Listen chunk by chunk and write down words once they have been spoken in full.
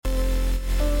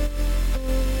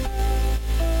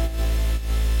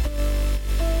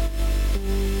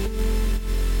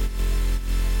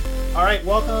right,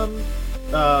 welcome.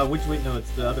 Wait, no,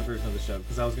 it's the other version of the show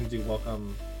because I was going to do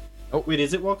welcome. Oh, wait,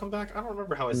 is it welcome back? I don't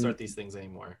remember how I start these things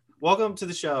anymore. Welcome to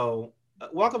the show.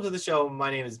 Welcome to the show. My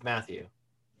name is Matthew.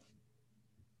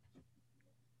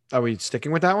 Are we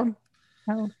sticking with that one?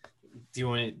 Oh. Do you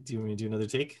want me to do another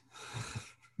take?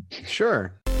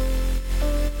 Sure.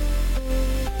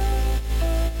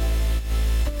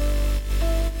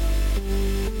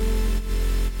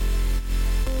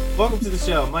 Welcome to the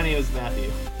show. My name is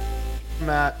Matthew.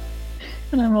 Matt.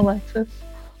 And I'm Alexis.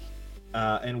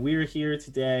 And we're here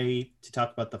today to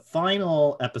talk about the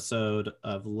final episode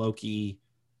of Loki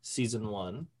season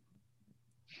 1.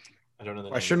 I don't know the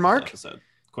Question name mark? of the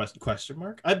episode. Question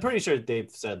mark? I'm pretty sure they've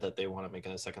said that they want to make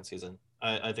it a second season.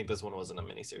 I think this one wasn't a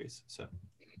miniseries. So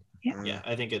yeah,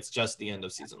 I think it's just the end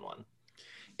of season 1.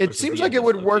 It seems like it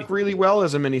would work really well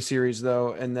as a miniseries,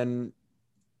 though, and then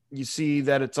you see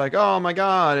that it's like, oh my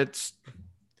god, it's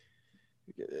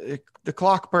the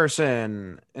clock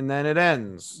person, and then it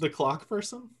ends. The clock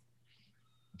person?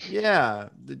 Yeah,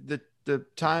 the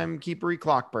timekeepery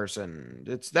clock person.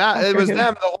 It's that. It was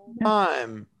them the whole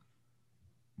time.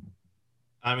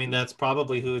 I mean, that's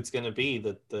probably who it's going to be.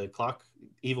 The clock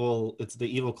evil. It's the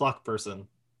evil clock person.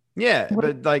 Yeah,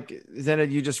 but like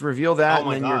then you just reveal that,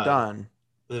 and then you're done.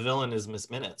 The villain is Miss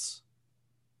Minutes.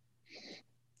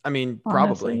 I mean,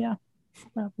 Honestly, probably. yeah,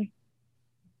 probably.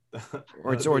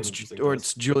 Or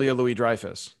it's Julia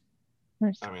Louis-Dreyfus.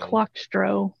 There's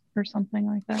Clockstro or something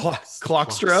like that.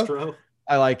 Clockstro?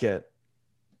 I like it.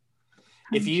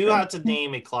 If you had to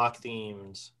name a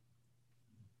clock-themed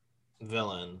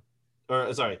villain,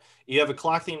 or sorry, you have a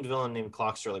clock-themed villain named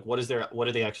Clockstro, like what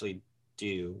do they actually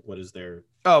do? What is their...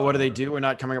 Oh, what do they do? We're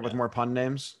not coming up with more pun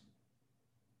names?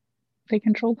 They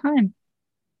control time.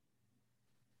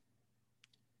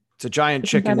 It's a giant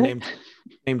chicken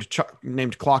named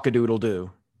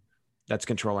Clockadoodle-Doo that's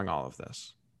controlling all of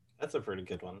this. That's a pretty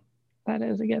good one. That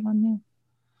is a good one,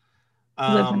 yeah.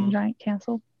 Lives in a giant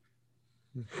castle.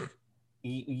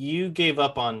 You gave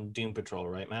up on Doom Patrol,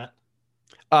 right, Matt?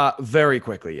 Very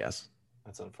quickly, yes.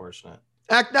 That's unfortunate.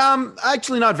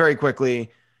 Actually, not very quickly.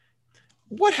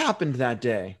 What happened that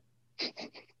day?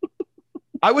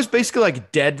 I was basically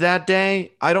like dead that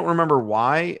day. I don't remember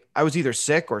why. I was either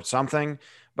sick or something.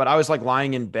 But I was like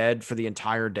lying in bed for the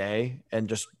entire day and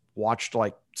just watched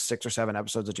like 6 or 7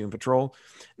 episodes of Doom Patrol.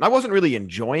 And I wasn't really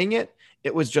enjoying it.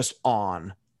 It was just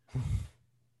on.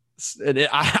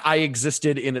 I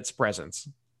existed in its presence.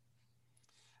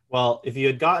 Well, if you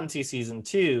had gotten to season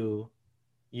 2,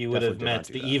 you would have met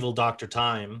the evil Dr.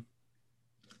 Time.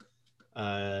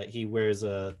 He wears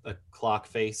a clock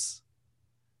face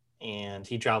and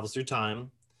he travels through time.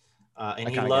 And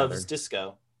he loves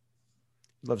disco.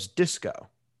 Loves disco.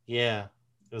 Yeah,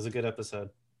 it was a good episode.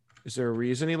 Is there a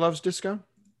reason he loves disco?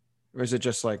 Or is it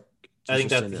just like... I think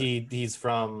that he's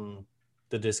from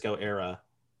the disco era.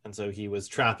 And so he was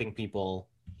trapping people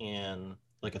in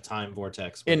like a time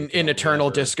vortex. In eternal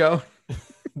disco?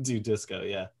 Do disco,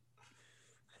 yeah.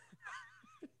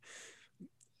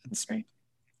 It's great.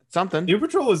 Something. Doom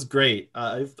Patrol was great.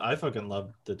 I fucking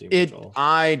loved the Doom Patrol.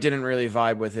 I didn't really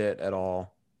vibe with it at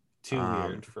all. Too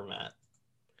weird for Matt.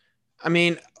 I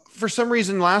mean... For some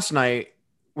reason last night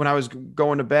when I was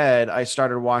going to bed, I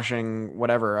started watching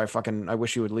whatever. I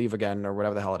Wish You Would Leave Again or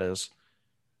whatever the hell it is.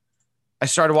 I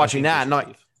started watching that and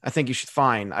I think you should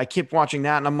fine. I keep watching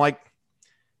that and I'm like,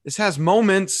 this has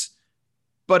moments,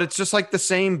 but it's just like the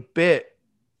same bit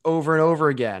over and over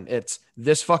again. It's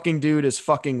this fucking dude is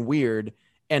fucking weird.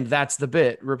 And that's the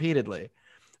bit repeatedly.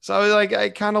 So like,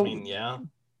 yeah,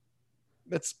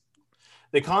 it's,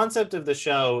 the concept of the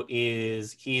show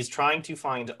is he's trying to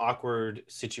find awkward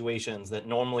situations that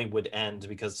normally would end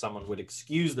because someone would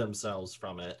excuse themselves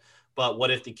from it. But what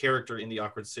if the character in the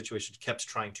awkward situation kept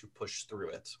trying to push through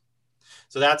it?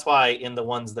 So that's why in the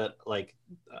ones that like,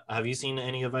 have you seen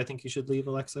any of I Think You Should Leave,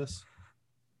 Alexis?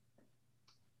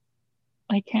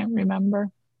 I can't remember.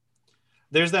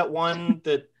 There's that one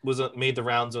that was made the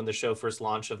rounds when the show first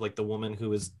launched of like the woman who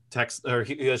was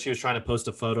she was trying to post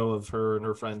a photo of her and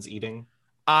her friends eating.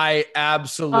 I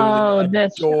absolutely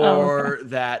adore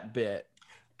that bit.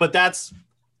 But that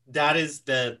is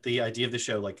the idea of the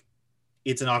show. Like,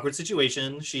 it's an awkward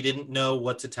situation. She didn't know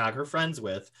what to tag her friends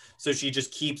with, so she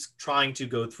just keeps trying to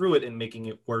go through it and making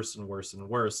it worse and worse and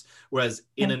worse. Whereas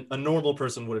a normal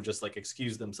person would have just like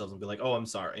excused themselves and be like, "Oh, I'm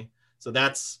sorry." So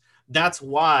that's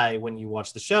why when you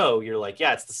watch the show, you're like,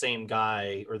 yeah, it's the same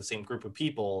guy or the same group of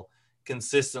people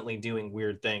consistently doing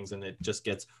weird things, and it just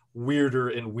gets weirder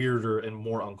and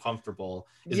more uncomfortable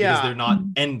because they're not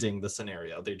ending the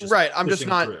scenario. They're just right. I'm just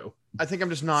not through. I think I'm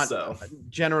just not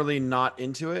generally not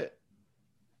into it.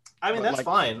 I mean, But, that's like,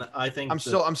 fine. I think I'm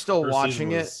still first season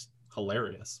watching it. was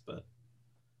hilarious, but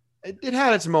It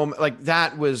had its moment. Like,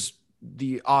 that was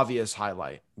the obvious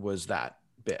highlight, was that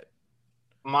bit.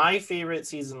 my favorite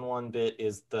season 1 bit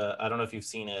is I don't know if you've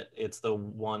seen it. It's the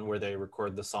one where they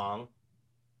record the song.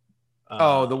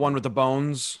 Oh, the one with the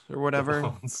bones or the whatever.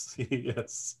 bones.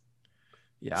 Yes.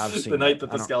 Yeah, I've seen the night it.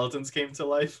 that the skeletons came to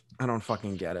life. I don't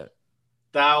fucking get it.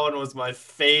 That one was my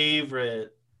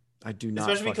favorite. I do not.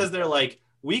 Especially because they're like,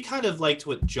 we kind of liked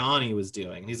what Johnny was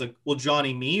doing. And he's like, well,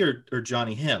 Johnny me or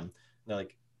Johnny him? And they're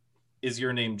like, is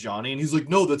your name Johnny? And he's like,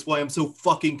 no, that's why I'm so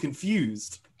fucking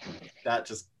confused.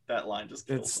 That line just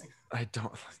kills me. I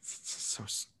don't.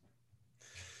 It's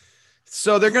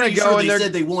so they're gonna go, and they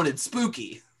said they wanted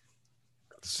spooky.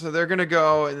 So they're gonna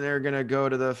go, and they're gonna go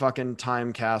to the fucking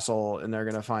time castle, and they're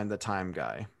gonna find the time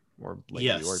guy or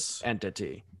lady or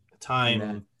entity.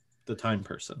 The time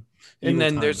person. And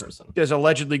then there's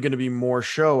allegedly going to be more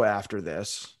show after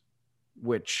this,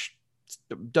 which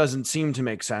doesn't seem to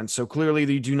make sense. So clearly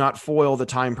they do not foil the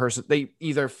time person. They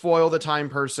either foil the time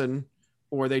person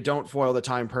or they don't foil the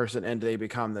time person and they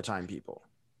become the time people.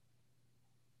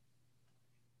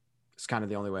 It's kind of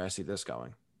the only way I see this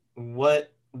going.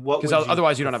 What? Because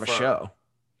otherwise you don't have a show.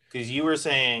 Because you were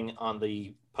saying on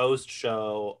the post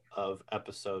show of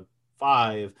episode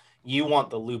 5, you want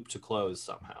the loop to close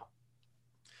somehow.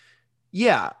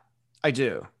 Yeah, I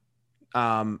do.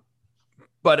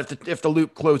 But if the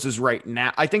loop closes right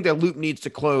now, I think the loop needs to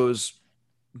close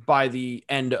by the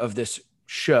end of this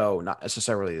show, not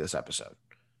necessarily this episode.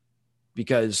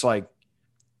 Because, like,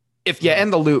 if you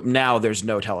end the loop now, there's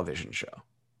no television show.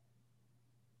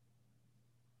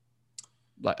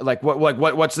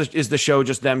 Is the show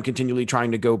just them continually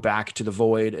trying to go back to the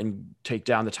void and take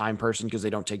down the time person because they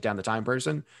don't take down the time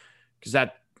person? Because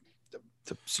that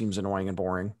seems annoying and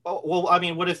boring. Oh, well, I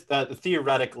mean, what if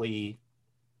theoretically,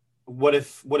 what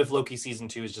if Loki season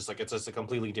 2 is just like, it's just a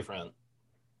completely different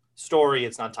story.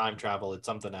 It's not time travel. It's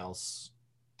something else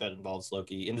that involves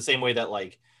Loki in the same way that,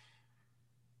 like,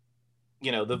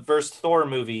 you know, the first Thor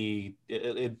movie,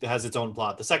 it has its own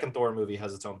plot. The second Thor movie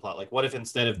has its own plot. Like, what if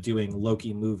instead of doing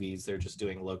Loki movies, they're just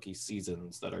doing Loki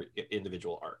seasons that are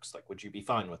individual arcs? Like, would you be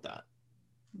fine with that?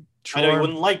 Sure. I know you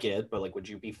wouldn't like it, but, like, would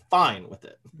you be fine with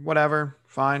it? Whatever.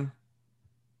 Fine.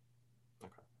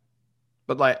 Okay.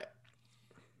 But, like,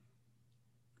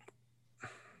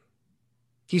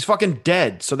 he's fucking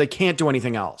dead, so they can't do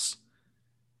anything else.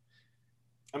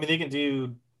 I mean, they can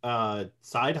do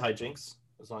side hijinks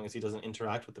as long as he doesn't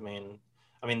interact with the main.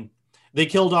 I mean, they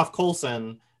killed off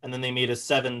Coulson, and then they made a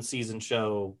 7-season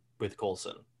show with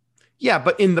Coulson. Yeah,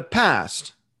 but in the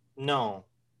past. No.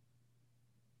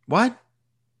 What?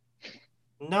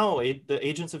 No, the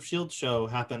Agents of S.H.I.E.L.D. show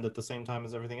happened at the same time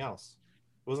as everything else.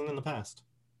 It wasn't in the past.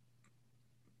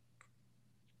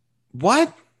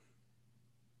 What?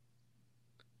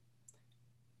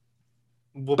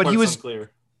 But he was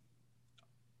unclear.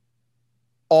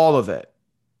 All of it.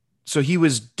 So he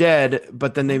was dead,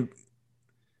 but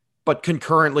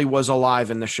concurrently was alive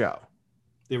in the show.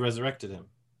 They resurrected him.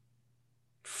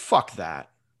 Fuck that.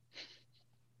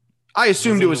 I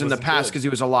assumed it was in the past because he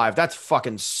was alive. That's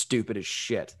fucking stupid as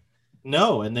shit.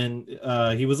 No, and then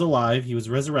he was alive. He was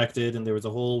resurrected, and there was a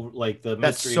whole, like, the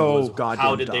mystery was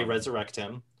how did dumb. they resurrect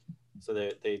him? So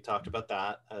they talked about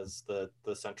that as the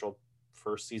central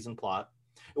first season plot.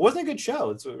 It wasn't a good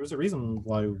show. There was a reason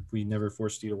why we never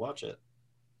forced you to watch it.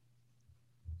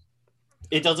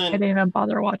 It doesn't. I didn't even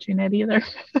bother watching it either.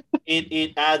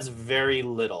 it adds very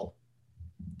little.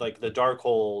 Like, the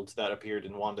Darkhold that appeared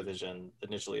in WandaVision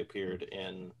initially appeared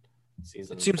in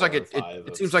season. It seems like it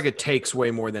seems like it takes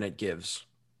way more than it gives.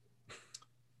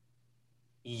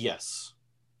 Yes.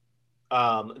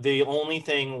 The only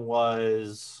thing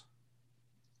was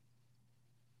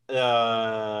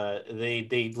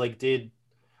they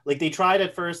tried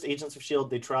at first, Agents of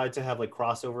S.H.I.E.L.D., they tried to have, like,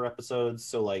 crossover episodes.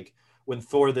 So, like, when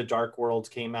Thor the Dark World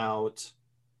came out,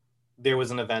 there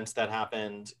was an event that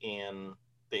happened in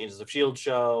the Agents of S.H.I.E.L.D.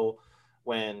 show.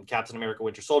 When Captain America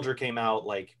Winter Soldier came out,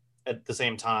 like, at the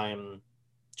same time,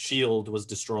 S.H.I.E.L.D. was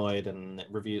destroyed, and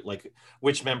reviewed, like,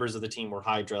 which members of the team were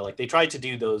Hydra. Like, they tried to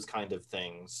do those kind of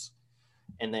things.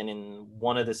 And then in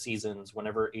one of the seasons,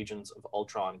 whenever Agents of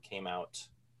Ultron came out,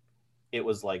 it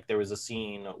was like there was a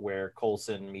scene where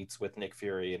Coulson meets with Nick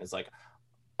Fury and is like,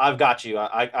 I've got you.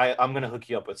 I'm going to hook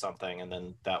you up with something. And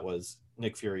then that was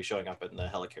Nick Fury showing up in the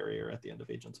helicarrier at the end of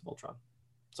Agents of Ultron.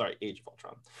 Sorry, Age of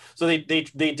Ultron. So they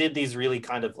did these really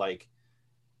kind of, like,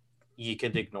 you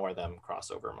could ignore them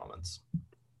crossover moments.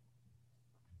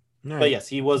 Right. But yes,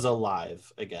 he was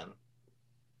alive again.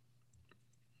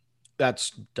 That's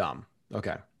dumb.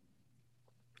 Okay.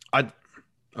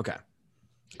 Okay.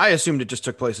 I assumed it just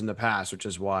took place in the past, which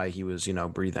is why he was,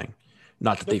 breathing.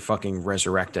 Not that they fucking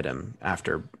resurrected him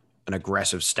after an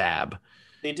aggressive stab.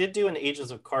 They did do an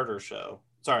Agents of Carter show.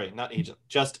 Sorry, not Agent,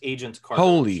 just Agent Carter.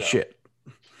 Holy show. shit.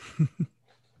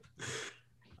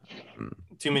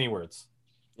 Too many words.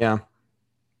 Yeah.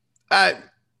 I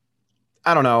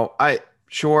don't know. I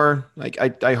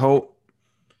hope.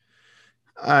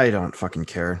 I don't fucking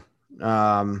care.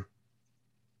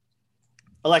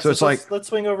 Alexis, so it's let's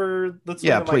swing over.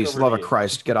 Please, love of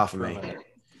Christ, get off of me.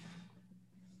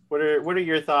 What are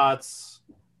your thoughts?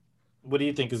 What do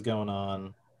you think is going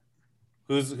on?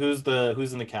 Who's in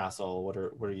the castle? What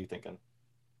are you thinking?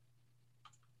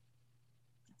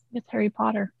 It's Harry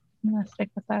Potter. I'm gonna stick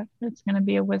with that. It's gonna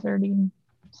be a wizarding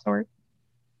sort.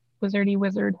 Wizardy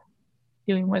wizard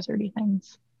doing wizardy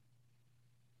things.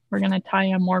 We're gonna tie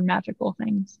in more magical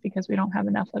things because we don't have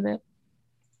enough of it.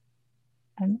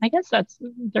 And I guess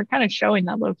they're kind of showing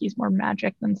that Loki's more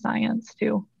magic than science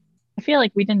too. I feel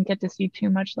like we didn't get to see too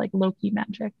much like Loki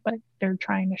magic, but they're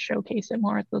trying to showcase it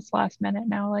more at this last minute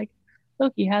now. Like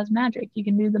Loki has magic. You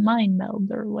can do the mind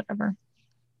meld or whatever.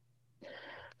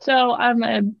 So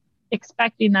I'm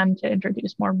expecting them to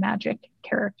introduce more magic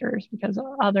characters because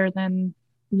other than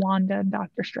Wanda and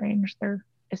Doctor Strange, there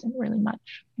isn't really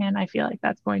much. And I feel like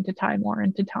that's going to tie more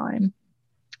into time.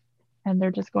 And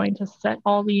they're just going to set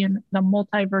all the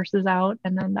multiverses out,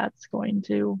 and then that's going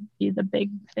to be the big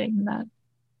thing that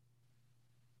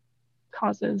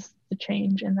causes the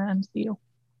change in the MCU.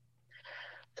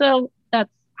 So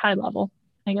that's high level,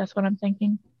 I guess, what I'm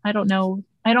thinking. I don't know.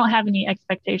 I don't have any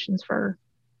expectations for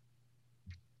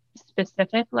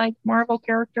specific like Marvel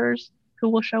characters who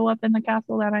will show up in the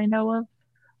castle that I know of.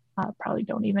 Probably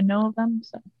don't even know of them,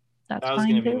 so that's that was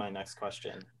going to be my next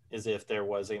question, is if there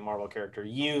was a Marvel character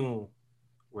you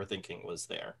were thinking was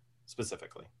there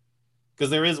specifically,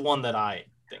 because there is one that I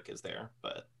think is there,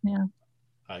 but yeah,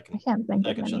 I can't think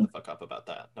I of can any. shut the fuck up about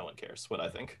that. No one cares what I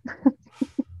think.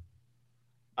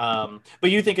 But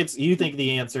you think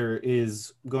the answer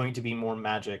is going to be more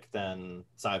magic than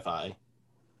sci-fi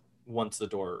once the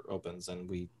door opens and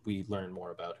we learn more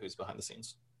about who's behind the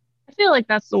scenes. I feel like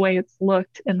that's the way it's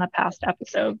looked in the past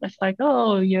episode. It's like,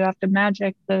 oh, you have to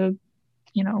magic the,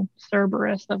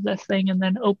 Cerberus of this thing, and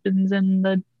then opens in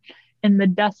the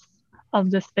depths of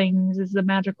this thing is the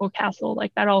magical castle.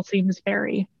 Like that all seems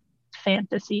very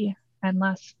fantasy and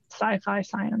less sci-fi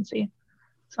sciencey.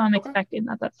 So I'm expecting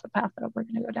that that's the path that we're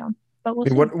going to go down. But we'll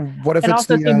see. What if it it's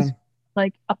also seems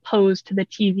like opposed to the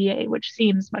TVA, which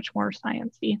seems much more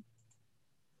sciencey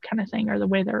kind of thing, or the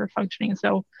way they're functioning.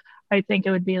 So I think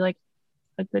it would be like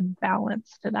a good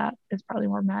balance to that. Is probably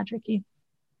more magic-y.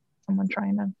 Someone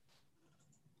trying to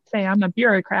say I'm a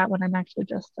bureaucrat when I'm actually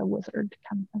just a wizard,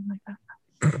 kind of thing like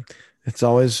that. It's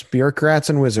always bureaucrats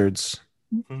and wizards.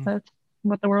 That's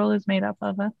what the world is made up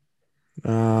of.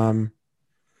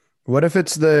 What if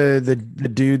it's the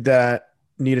dude that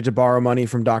needed to borrow money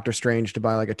from Doctor Strange to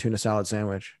buy like a tuna salad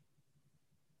sandwich?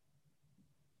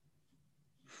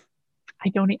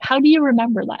 How do you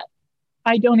remember that?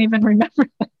 I don't even remember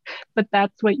that, but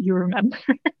that's what you remember.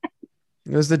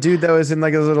 It was the dude that was in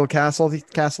like a little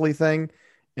castle-y thing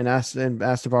and asked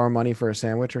to borrow money for a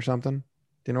sandwich or something. Do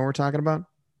you know what we're talking about?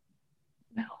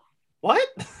 No. What?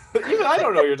 Even I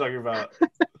don't know what you're talking about.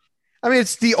 I mean,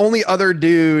 it's the only other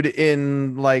dude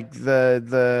in like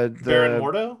the Baron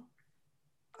Mordo?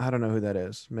 I don't know who that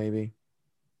is. Maybe.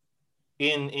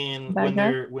 In when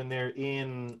they're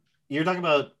in, you're talking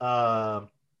about Chiwetel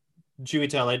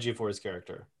Ejiofor's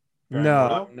character. Baron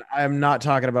No, Mordo? I'm not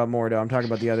talking about Mordo. I'm talking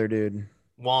about the other dude.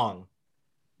 Wong.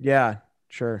 Yeah,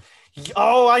 sure.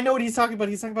 Oh, I know what he's talking about.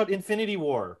 He's talking about Infinity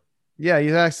War. Yeah, he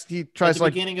tries to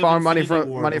like borrow money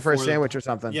for a sandwich or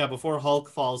something. Yeah, before Hulk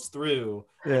falls through.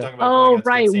 Yeah. Oh,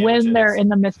 right, when they're in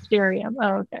the Mysterium.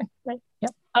 Oh, okay. Right.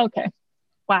 Yep. Okay.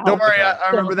 Wow. Don't worry, I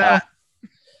remember that.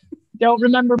 Don't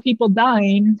remember people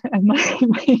dying. And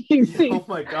oh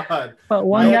my god! But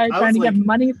one guy trying to get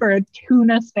money for a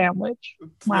tuna sandwich.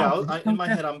 Wow. Yeah, in my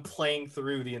head, I'm playing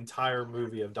through the entire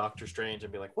movie of Doctor Strange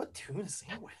and be like, "What tuna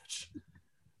sandwich?"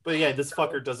 But yeah, this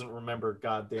fucker doesn't remember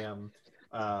goddamn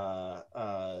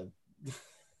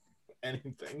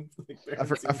anything. Like,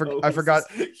 I forgot.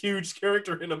 Huge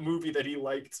character in a movie that he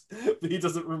liked, but he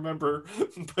doesn't remember.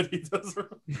 But he does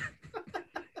remember.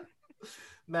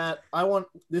 Matt,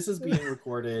 this is being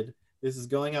recorded. This is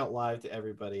going out live to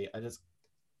everybody.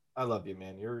 I love you,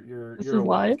 man. You're a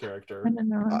wild character.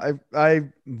 I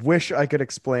wish I could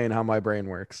explain how my brain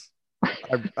works.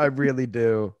 I really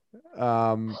do.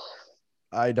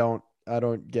 I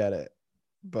don't get it.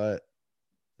 But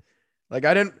like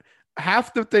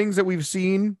half the things that we've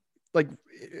seen like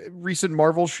recent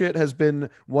Marvel shit has been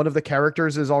one of the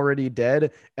characters is already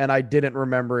dead, and I didn't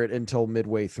remember it until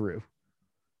midway through.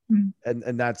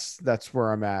 And that's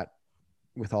where I'm at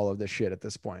with all of this shit at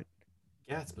this point.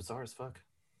 Yeah, it's bizarre as fuck.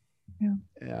 Yeah.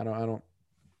 Yeah, I don't.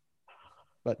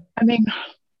 But I mean,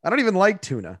 I don't even like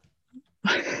tuna.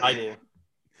 I do.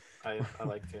 I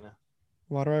like tuna.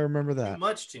 Why do I remember Too that?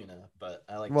 much tuna, but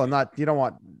I like. Well, tuna. not you don't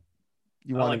want.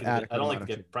 You I don't want like an to adequate. get, I don't like amount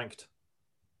to of get pranked.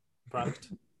 Pranked.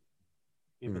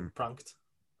 You've been pranked.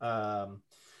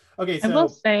 Okay, I will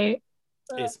so say,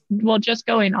 yes. well, just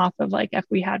going off of like if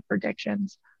we had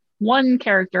predictions, one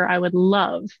character I would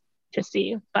love to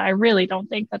see, but I really don't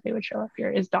think that they would show up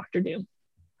here is Doctor Doom.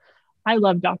 I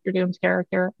love Doctor Doom's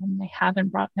character, and they haven't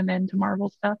brought him into Marvel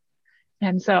stuff.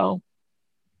 And so,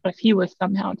 if he was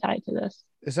somehow tied to this,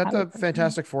 Is that I the would personally-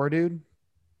 Fantastic Four dude?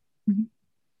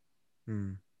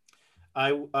 Mhm.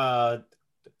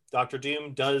 Doctor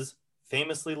Doom does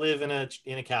famously live in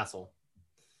a castle.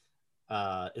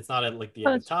 It's not at like the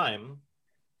end of time.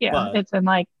 Yeah, but, it's in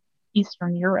like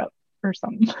Eastern Europe or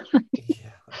something.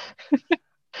 Yeah.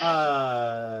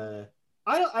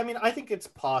 I mean, I think it's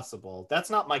possible. That's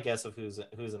not my guess of who's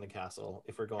in the castle.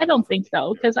 If we're going, I don't off think of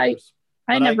so, because I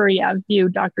But never view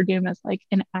Doctor Doom as like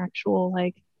an actual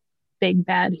like big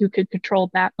bad who could control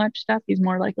that much stuff. He's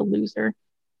more like a loser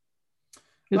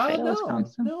who fails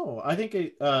constantly. No, I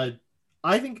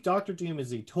think Doctor Doom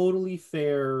is a totally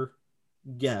fair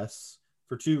guess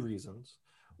for two reasons.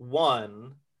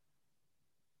 One,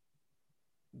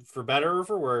 for better or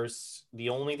for worse, the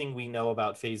only thing we know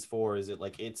about Phase 4 is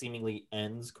it seemingly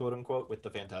ends, quote unquote, with the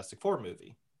Fantastic Four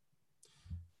movie.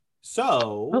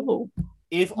 So,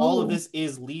 if all of this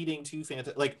is leading to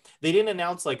like they didn't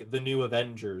announce like the new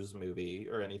Avengers movie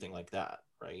or anything like that,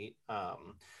 right?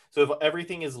 So if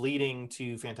everything is leading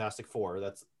to Fantastic Four,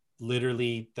 that's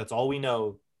all we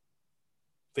know.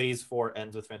 Phase 4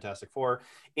 ends with Fantastic Four.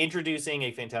 Introducing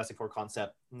a Fantastic Four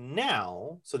concept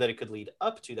now so that it could lead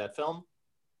up to that film.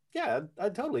 Yeah,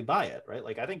 I'd totally buy it, right?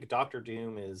 Like I think Doctor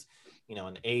Doom is,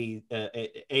 an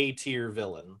A tier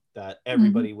villain that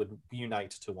everybody would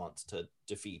unite to want to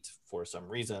defeat for some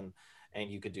reason, and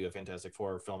you could do a Fantastic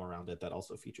Four film around it that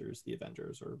also features the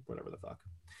Avengers or whatever the fuck.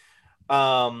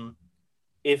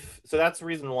 So that's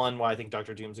reason one why I think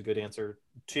Doctor Doom's a good answer.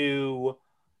 Two,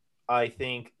 I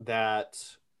think that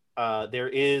there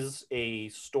is a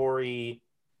story.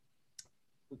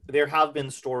 There have been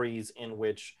stories in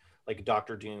which like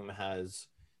Doctor Doom has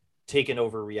taken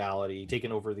over reality,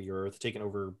 taken over the earth, taken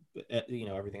over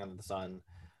everything under the sun.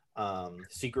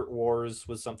 Secret Wars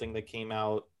was something that came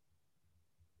out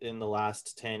in the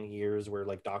last 10 years where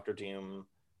like Doctor Doom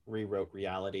rewrote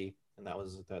reality, and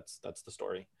that's the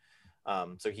story.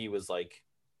 So he was like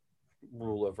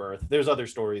ruler of Earth. There's other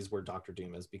stories where Doctor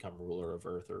Doom has become ruler of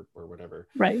Earth or whatever.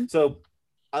 Right. So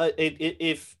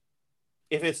if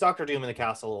it's Doctor Doom in the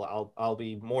castle, I'll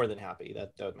be more than happy.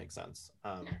 That would make sense.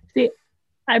 See,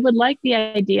 I would like the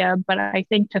idea, but I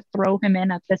think to throw him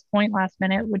in at this point last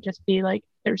minute would just be like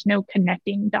there's no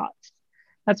connecting dots.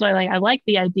 That's why I like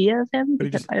the idea of him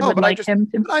because I would like him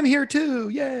to. I'm here too,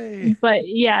 yay! But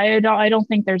yeah, I don't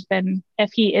think there's been,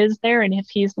 if he is there and if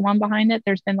he's the one behind it,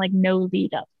 there's been like no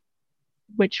lead up,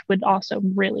 which would also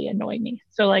really annoy me.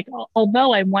 So like,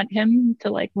 although I want him to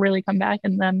like really come back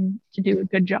and them to do a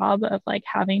good job of like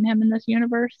having him in this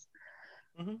universe,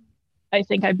 I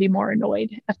think I'd be more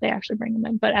annoyed if they actually bring him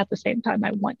in. But at the same time,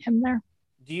 I want him there.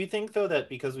 Do you think though that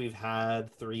because we've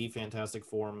had 3 Fantastic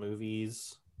Four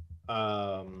movies,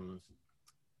 Matt,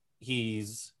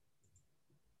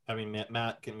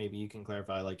 maybe you can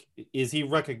clarify, like, is he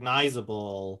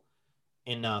recognizable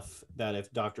enough that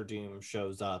if Doctor Doom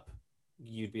shows up,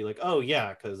 you'd be like, oh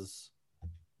yeah, because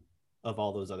of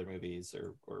all those other movies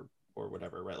or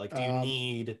whatever, right? Like, do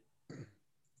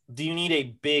you need a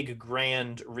big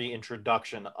grand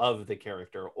reintroduction of the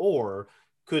character, or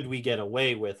could we get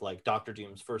away with like Doctor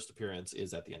Doom's first appearance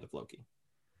is at the end of Loki?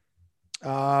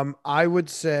 I would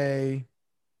say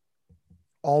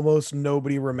almost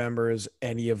nobody remembers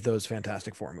any of those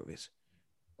Fantastic Four movies.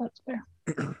 That's fair.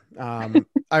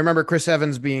 I remember Chris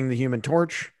Evans being the Human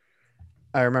Torch.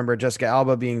 I remember Jessica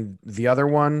Alba being the other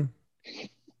one.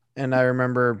 And I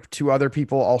remember 2 other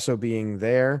people also being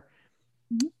there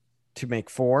to make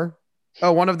 4.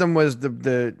 Oh, one of them was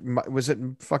was it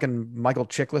fucking Michael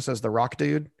Chiklis as the Rock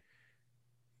dude?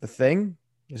 The Thing?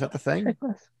 Is that the Thing?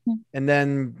 Chiklis. And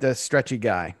then the stretchy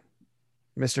guy.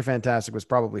 Mr. Fantastic was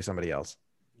probably somebody else.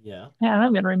 Yeah. Yeah, I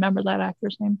don't even remember that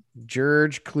actor's name.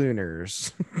 George Clooney.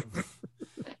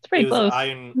 It's pretty close.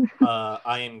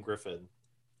 Ian Griffith.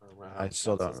 I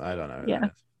don't know. Yeah.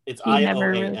 It's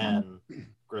Ion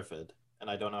Griffith. and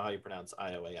I don't know how you pronounce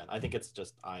Ioan. I think it's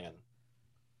just Ian.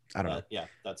 I don't know. Yeah,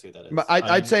 that's who that is. But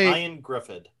I'd say Ian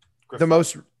Griffith.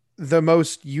 the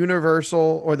most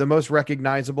universal or the most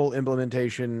recognizable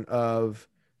implementation of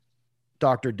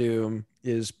Doctor Doom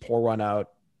is Pour One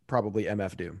Out, probably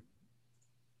MF Doom.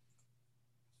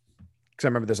 Because I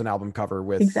remember there's an album cover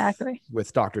with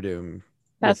Doctor Doom.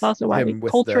 That's also why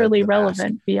culturally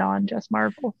relevant beyond just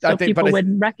Marvel. So people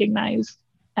would recognize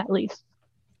at least.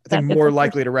 I think more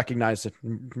likely to recognize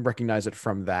it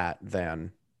from that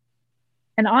than.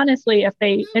 And honestly, if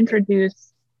they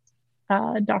introduce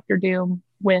Doctor Doom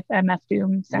with MF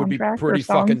Doom soundtrack, it would be pretty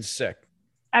fucking sick.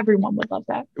 Everyone would love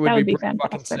that. It would be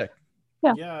fantastic. Sick.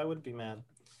 Yeah, I wouldn't be mad.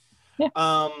 Yeah.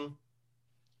 I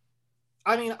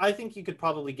mean, I think you could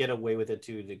probably get away with it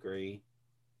to a degree,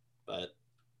 but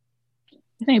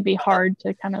I think it'd be hard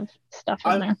to kind of stuff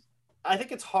in there. I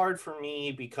think it's hard for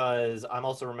me because I'm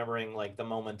also remembering like the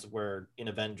moments where in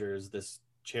Avengers this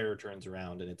chair turns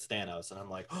around and it's Thanos, and I'm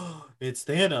like, oh, it's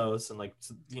Thanos, and like,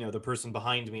 you know, the person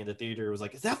behind me in the theater was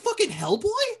like, is that fucking Hellboy?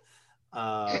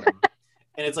 And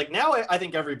it's like now I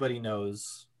think everybody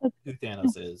knows who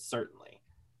Thanos is, certainly.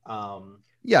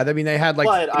 Yeah, I mean they had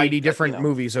like 80 different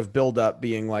movies of build up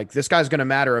being like, this guy's gonna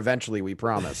matter eventually, we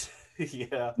promise.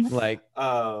 Yeah, like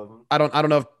I don't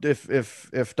know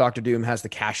if Doctor Doom has the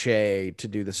cachet to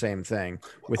do the same thing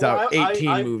without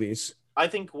 18 movies. I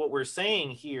think what we're saying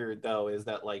here though is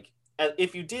that like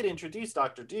if you did introduce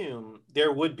Doctor Doom,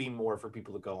 there would be more for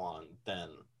people to go on than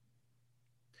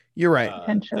you're right.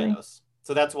 Thanos.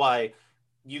 So that's why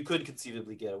you could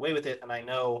conceivably get away with it. And I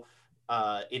know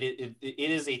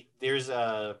there's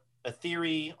a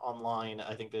theory online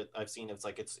I think that I've seen. It's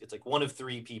like one of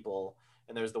three people.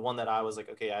 And there's the one that I was like,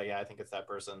 okay, yeah, I think it's that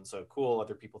person. So cool.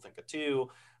 Other people think it too.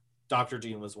 Dr.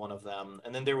 Doom was one of them.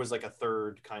 And then there was like a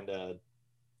third kind of,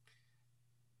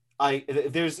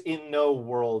 there's in no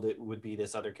world it would be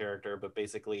this other character, but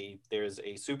basically there's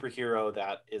a superhero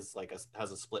that is like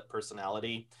has a split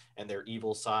personality, and their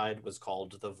evil side was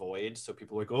called the Void. So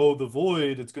people are like, oh, the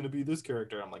Void, it's going to be this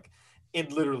character. I'm like, in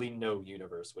literally no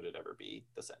universe would it ever be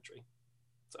the Sentry.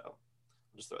 So I'll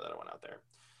just throw that one out there.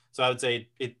 So I would say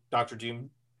Doctor Doom,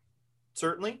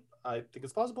 certainly. I think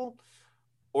it's possible.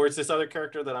 Or it's this other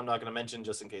character that I'm not going to mention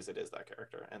just in case it is that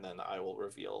character. And then I will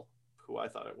reveal who I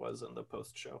thought it was in the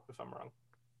post-show if I'm wrong. You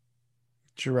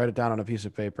should write it down on a piece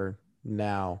of paper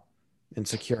now and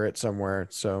secure it somewhere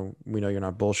so we know you're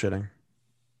not bullshitting.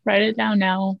 Write it down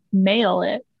now, mail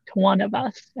it to one of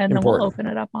us, and then we'll open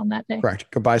it up on that day.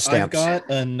 Correct. Goodbye stamps. I've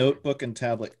got a notebook and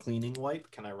tablet cleaning wipe.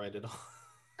 Can I write it on?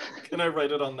 Can I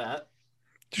write it on that?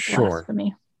 Sure.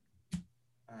 Me.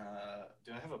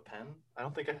 Do I have a pen? I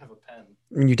don't think I have a pen.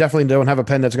 You definitely don't have a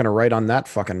pen that's going to write on that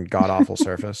fucking god awful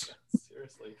surface.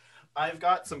 Seriously, I've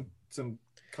got some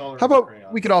color. How about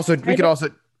we could also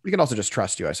just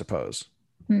trust you, I suppose.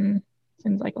 Seems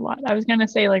like a lot. I was gonna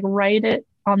say like write it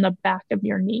on the back of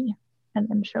your knee and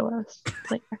then show us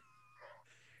later.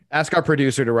 Ask our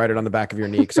producer to write it on the back of your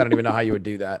knee because I don't even know how you would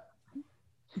do that.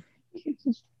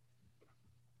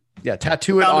 Yeah,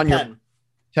 tattoo it on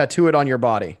your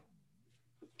body.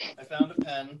 I found a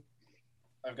pen.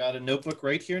 I've got a notebook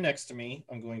right here next to me.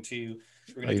 We're going to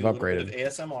do a little bit of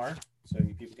ASMR so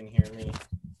you people can hear me.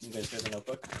 You guys hear the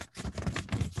notebook?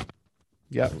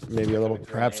 Yep, maybe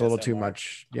perhaps a little too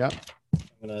much. Yep.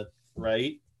 I'm gonna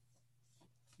write.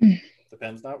 The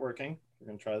pen's not working. We're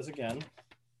gonna try this again.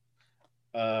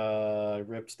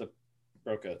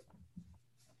 Broke it.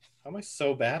 How am I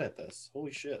so bad at this?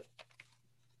 Holy shit.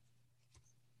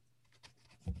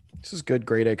 This is good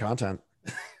grade A content.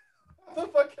 How the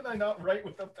fuck can I not write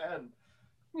with a pen?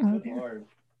 Good Lord.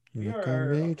 Look, I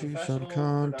made you some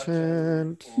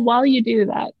content. While you do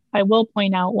that, I will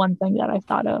point out one thing that I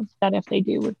thought of that if they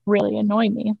do would really annoy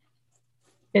me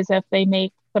is if they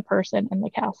make the person in the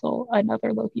castle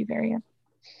another Loki variant.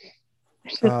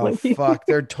 Oh, Loki. Fuck.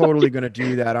 They're totally going to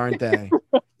do that, aren't they?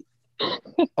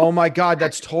 Oh my God,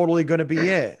 that's totally going to be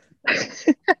it.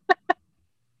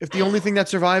 If the only thing that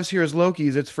survives here is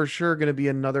Loki's, it's for sure going to be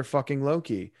another fucking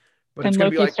Loki. But and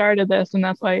Loki started this, and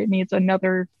that's why it needs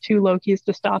another 2 Lokis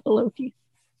to stop a Loki.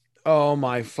 Oh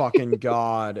my fucking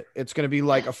God. It's going to be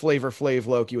like a Flavor Flav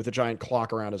Loki with a giant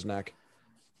clock around his neck.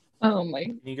 Oh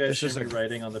my. You guys should be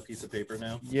writing on the piece of paper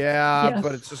now. Yeah, yes.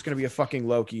 But it's just going to be a fucking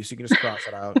Loki, so you can just cross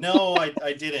it out. No,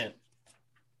 I didn't.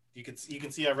 You can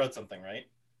see I wrote something, right?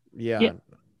 Yeah.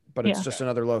 But it's just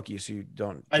another Loki, so you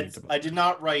don't. I did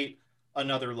not write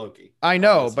another Loki. I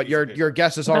know, but your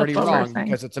guess is already wrong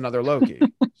because it's another Loki.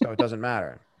 So it doesn't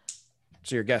matter.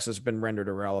 So your guess has been rendered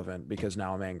irrelevant because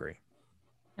now I'm angry.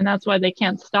 And that's why they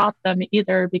can't stop them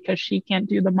either, because she can't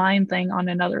do the mind thing on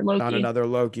another Loki. On another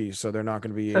Loki, so they're not going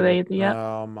to be So able. yep.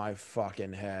 Oh my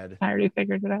fucking head! I already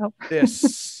figured it out. This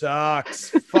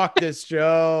sucks. Fuck this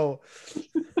show.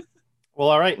 Well,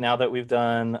 all right. Now that we've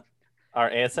done our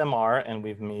ASMR and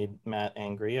we've made Matt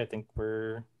angry, I think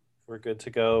we're good to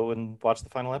go and watch the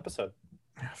final episode.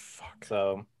 Fuck.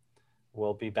 So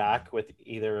we'll be back with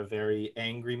either a very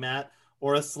angry Matt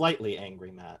or a slightly angry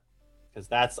Matt. Because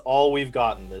that's all we've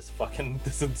gotten this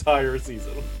entire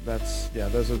season.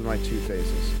 Those are my two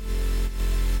phases.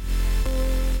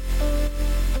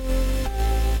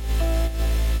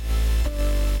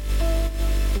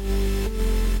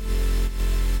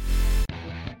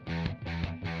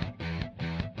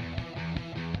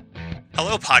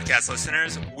 Hello, podcast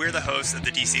listeners. We're the hosts of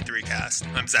the DC3 Cast.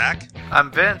 I'm Zach.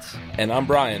 I'm Vince. And I'm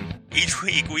Brian. Each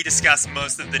week, we discuss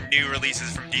most of the new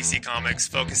releases from DC Comics,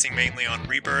 focusing mainly on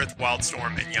Rebirth,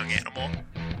 Wildstorm, and Young Animal.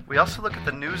 We also look at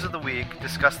the news of the week,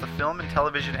 discuss the film and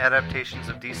television adaptations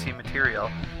of DC material,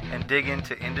 and dig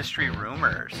into industry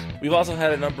rumors. We've also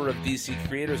had a number of DC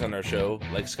creators on our show,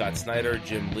 like Scott Snyder,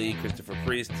 Jim Lee, Christopher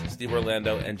Priest, Steve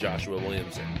Orlando, and Joshua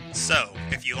Williamson. So,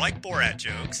 if you like Borat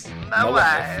jokes, My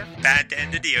wife, bad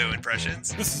Dio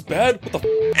impressions, This is bad? What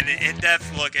the and an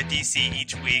in-depth look at DC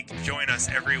each week, join us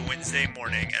every Wednesday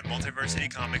morning at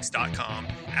multiversitycomics.com,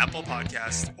 Apple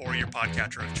Podcasts, or your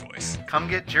podcatcher of choice. come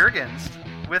get Jurgens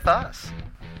with us.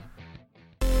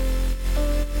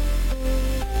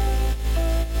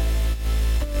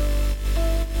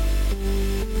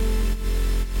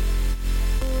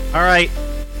 All right.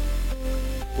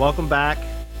 Welcome back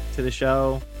to the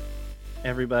show,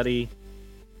 everybody.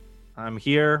 I'm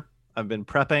here. I've been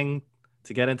prepping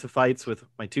to get into fights with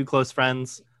my two close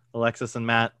friends, Alexis and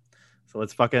Matt. So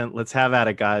let's have at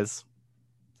it, guys.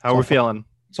 How we feeling?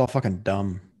 It's all fucking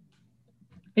dumb.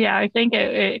 Yeah, I think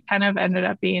it kind of ended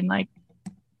up being like,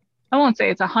 I won't say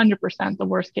it's 100% the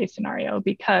worst case scenario,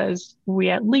 because we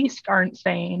at least aren't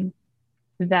saying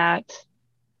that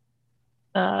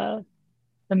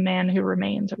the man who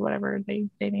remains, or whatever they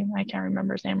name, I can't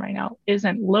remember his name right now,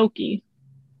 isn't Loki.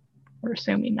 We're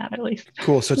assuming that at least.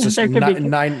 Cool. So it's just There could be-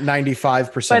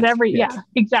 95%. But yeah,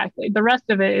 exactly. The rest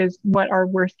of it is what our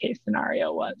worst case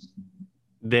scenario was.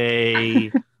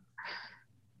 They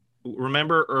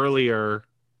remember earlier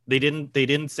they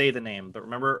didn't say the name, but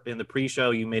remember in the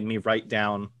pre-show you made me write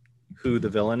down who the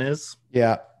villain is.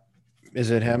 Yeah. Is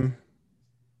it him?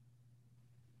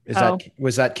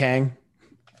 Was that Kang?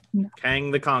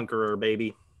 Kang the Conqueror,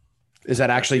 baby. Is that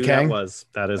actually That's who Kang?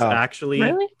 That is Oh. actually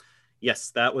Really?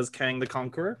 Yes, that was Kang the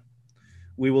Conqueror.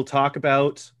 We will talk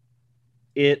about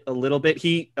it a little bit.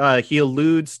 He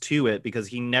alludes to it because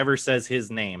he never says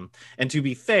his name. And to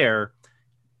be fair,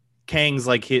 Kang's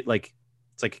it's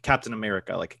like Captain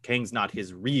America. Like Kang's not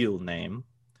his real name,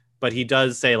 but he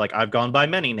does say like I've gone by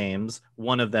many names.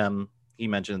 One of them he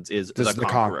mentions is This the is the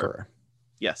Conqueror. Conqueror.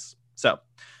 Yes. So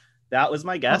that was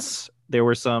my guess. There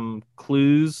were some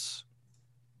clues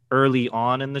early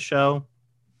on in the show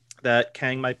that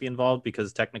Kang might be involved,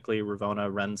 because technically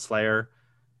Ravonna Renslayer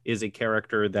is a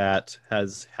character that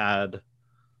has had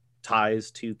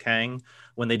ties to Kang.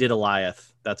 When they did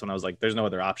Alioth, that's when I was like, there's no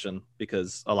other option,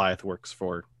 because Alioth works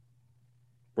for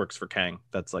Kang.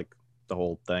 That's like the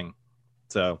whole thing.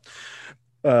 So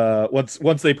once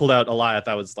they pulled out Alioth,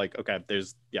 I was like, okay,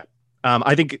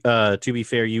 I think to be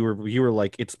fair, you were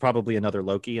like, it's probably another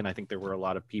Loki, and I think there were a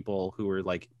lot of people who were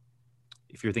like,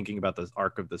 if you're thinking about the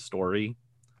arc of the story,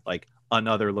 like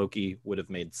another Loki would have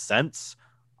made sense.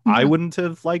 Mm-hmm. I wouldn't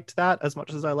have liked that as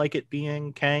much as I like it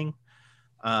being Kang.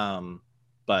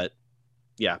 But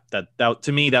yeah, that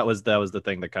to me that was the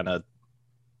thing that kind of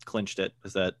clinched it,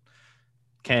 is that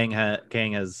Kang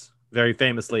has very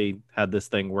famously had this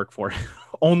thing work for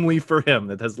only for him,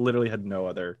 that has literally had no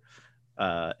other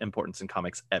importance in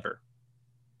comics ever.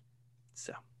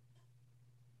 So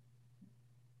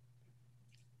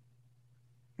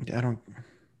Yeah, I don't.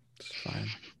 It's fine.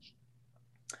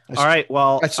 all right,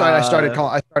 well, I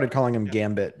started calling him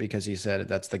Gambit because he said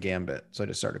that's the Gambit, so I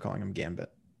just started calling him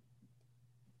Gambit.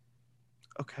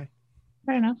 okay.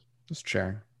 Fair enough. Just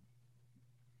sharing.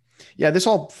 Yeah, this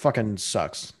all fucking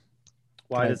sucks.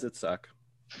 Why Okay. does it suck?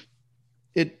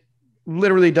 It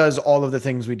literally does all of the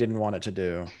things we didn't want it to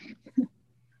do,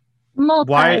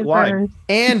 Why? Multiverse.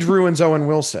 and ruins Owen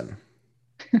Wilson.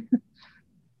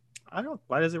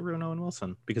 Why does it ruin Owen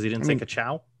Wilson? Because he didn't say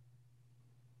ka-chow?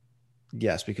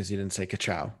 Yes, because he didn't say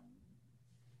ka-chow.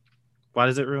 Why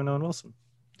does it ruin Owen Wilson?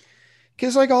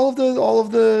 Because like all of the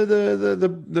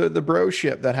bro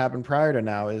shit that happened prior to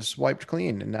now is wiped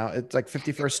clean, and now it's like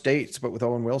 51st Dates, but with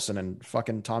Owen Wilson and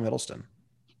fucking Tom Hiddleston.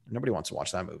 Nobody wants to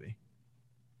watch that movie.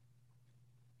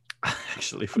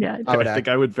 actually. Yeah, I think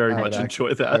I would very much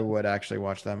enjoy that. I would actually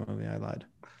watch that movie. I lied.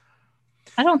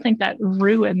 I don't think that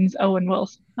ruins Owen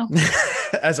Wilson. No.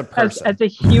 As a person. As a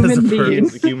human being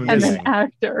as a human and being. an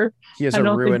actor. He is I a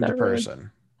don't think ruined that ruins-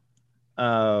 person.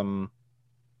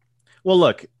 Well,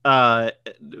 look,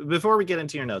 before we get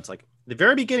into your notes, like the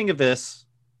very beginning of this,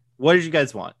 what did you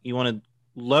guys want? You wanted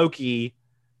Loki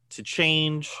to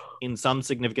change in some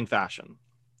significant fashion.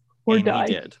 Or and die.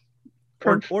 he did.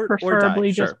 Preferably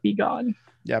die, just sure. be gone.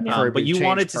 Yeah, But you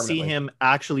wanted to see him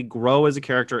actually grow as a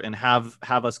character and have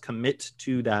us commit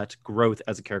to that growth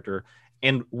as a character.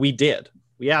 And we did.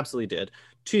 We absolutely did.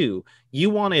 2,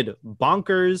 you wanted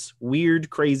bonkers,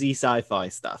 weird, crazy sci-fi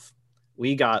stuff.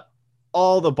 We got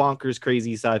all the bonkers,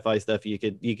 crazy sci-fi stuff you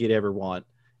could ever want,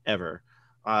 ever.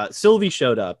 Sylvie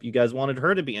showed up. You guys wanted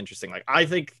her to be interesting. Like, I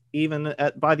think even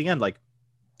by the end, like,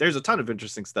 there's a ton of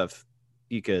interesting stuff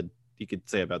you could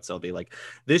say about Sylvie. Like,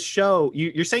 this show,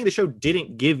 you're saying the show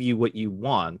didn't give you what you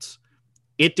want.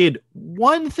 It did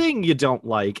one thing you don't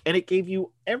like, and it gave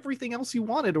you everything else you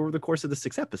wanted over the course of the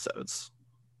 6 episodes.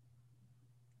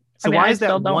 So I mean, why I is that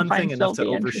still don't one find thing enough to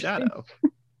Sylvie overshadow? I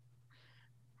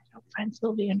don't find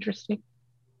Sylvie interesting.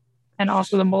 And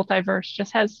also the multiverse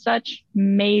just has such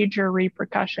major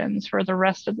repercussions for the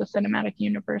rest of the cinematic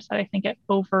universe that I think it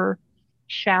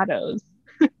overshadows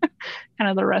kind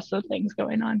of the rest of the things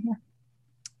going on here.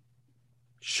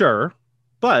 Sure,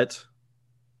 but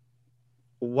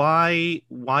why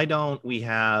don't we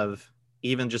have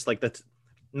even just like that?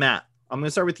 Matt, I'm going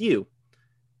to start with you.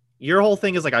 Your whole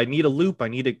thing is like, I need a loop, I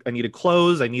need a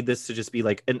close, I need this to just be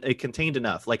like it contained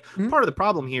enough. Like, part of the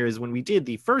problem here is when we did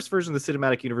the first version of the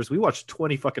cinematic universe, we watched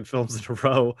 20 fucking films in a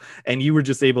row, and you were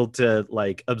just able to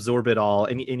like absorb it all,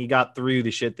 and you got through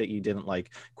the shit that you didn't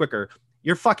like quicker.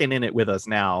 You're fucking in it with us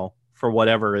now for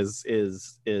whatever is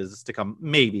to come.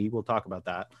 Maybe we'll talk about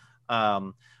that.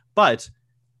 But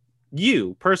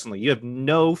you personally, you have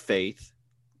no faith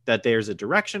that there's a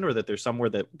direction or that there's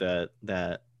somewhere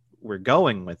that we're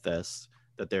going with this,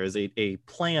 that there is a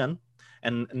plan.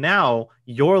 And now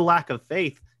your lack of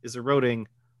faith is eroding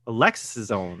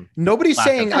Alexis's own. Nobody's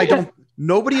saying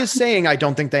nobody is saying I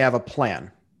don't think they have a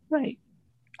plan. Right.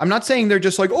 I'm not saying they're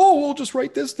just like, oh, we'll just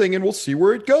write this thing and we'll see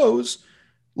where it goes.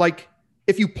 Like,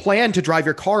 if you plan to drive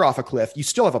your car off a cliff, you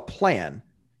still have a plan.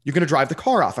 You're going to drive the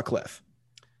car off a cliff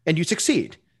and you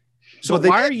succeed. So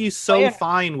why are you so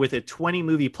fine with a 20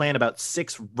 movie plan about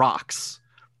 6 rocks,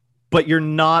 but you're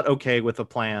not okay with a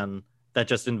plan that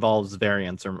just involves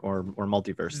variants or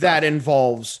multiverse stuff? That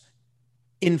involves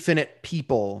infinite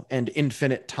people and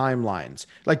infinite timelines.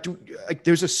 Like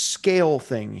there's a scale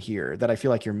thing here that I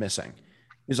feel like you're missing.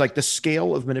 Is like the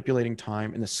scale of manipulating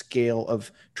time and the scale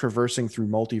of traversing through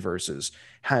multiverses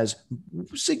has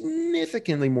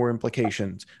significantly more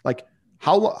implications. Like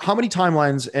how many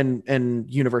timelines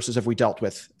and universes have we dealt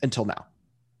with until now?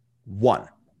 1.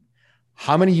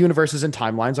 How many universes and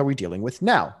timelines are we dealing with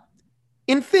now?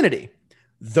 Infinity.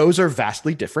 Those are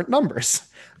vastly different numbers.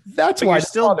 That's why you're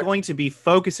still going to be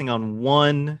focusing on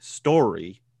one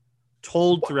story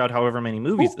told throughout however many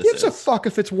movies this is. Who gives a fuck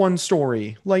if it's one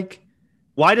story? Like,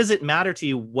 why does it matter to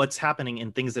you what's happening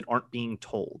in things that aren't being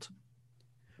told?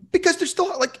 Because there's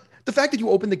still, like, the fact that you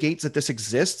open the gates that this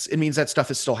exists, it means that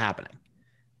stuff is still happening.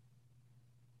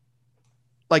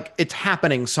 Like, it's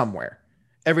happening somewhere.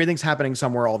 Everything's happening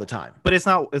somewhere all the time. But it's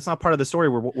not part of the story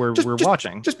we're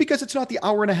watching. Just because it's not the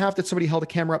hour and a half that somebody held a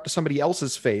camera up to somebody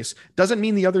else's face doesn't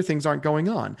mean the other things aren't going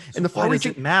on. So and the why does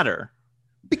it matter?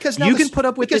 Because now you can put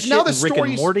up with this shit with Rick and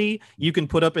stories... Morty. You can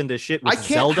put up in this shit with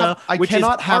Zelda. I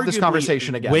cannot have this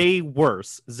conversation again. Way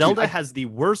worse. Zelda has the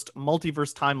worst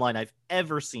multiverse timeline I've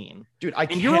ever seen. Dude,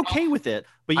 and you're okay with it,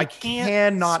 but you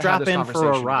can't strap in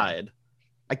for a ride. Again.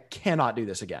 I cannot do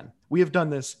this again. We have done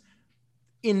this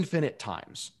infinite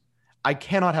times. I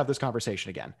cannot have this conversation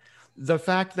again. The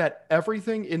fact that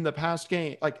everything in the past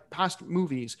game, like past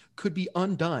movies, could be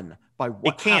undone by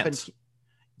what happened.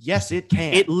 Yes, it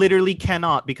can. It literally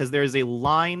cannot, because there is a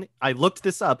line. I looked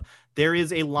this up. There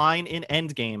is a line in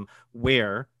Endgame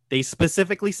where they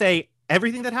specifically say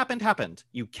everything that happened.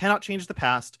 You cannot change the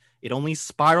past. It only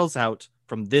spirals out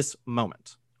from this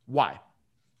moment. Why?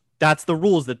 That's the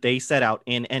rules that they set out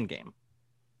in Endgame.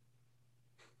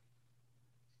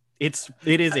 It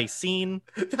is a scene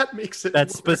that makes it that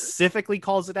worse. Specifically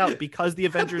calls it out because the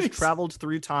Avengers traveled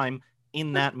through time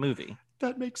in that movie.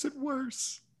 That makes it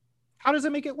worse. How does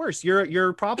it make it worse?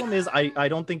 Your problem is I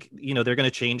don't think they're going to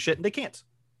change shit. They can't.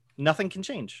 Nothing can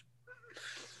change.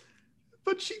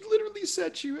 But she literally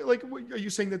said are you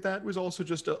saying that was also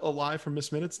just a lie from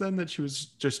Miss Minutes then, that she was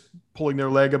just pulling their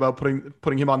leg about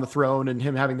putting him on the throne and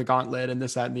him having the gauntlet and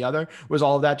this, that, and the other? Was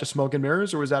all of that just smoke and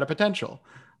mirrors, or was that a potential?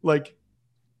 Like,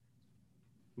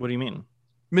 What do you mean?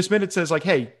 Miss Minutes says like,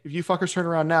 hey, if you fuckers turn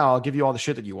around now, I'll give you all the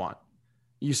shit that you want.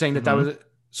 You saying that was,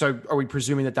 so are we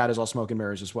presuming that is all smoke and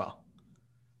mirrors as well?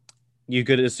 You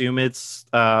could assume it's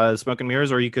smoke and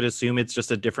mirrors, or you could assume it's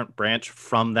just a different branch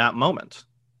from that moment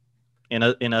in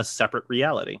a separate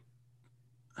reality.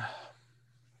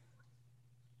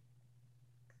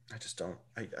 I just don't.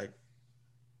 I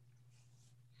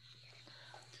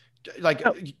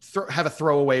have a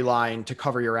throwaway line to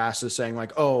cover your asses saying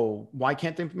like, oh, why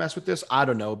can't they mess with this? I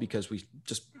don't know, because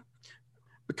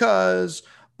that's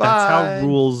how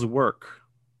rules work.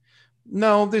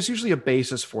 No, there's usually a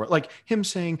basis for it. Like him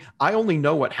saying, I only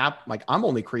know what happened. Like I'm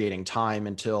only creating time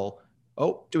until,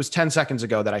 it was 10 seconds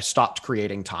ago that I stopped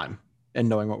creating time and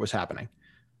knowing what was happening.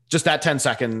 Just that 10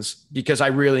 seconds, because I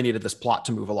really needed this plot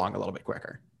to move along a little bit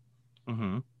quicker.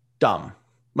 Mm-hmm. Dumb.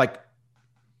 Like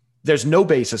there's no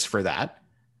basis for that.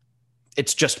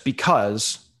 It's just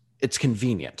because it's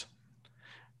convenient.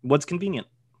 What's convenient?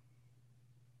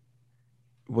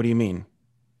 What do you mean?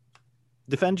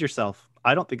 Defend yourself.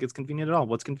 I don't think it's convenient at all.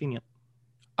 What's convenient?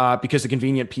 Because the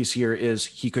convenient piece here is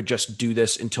he could just do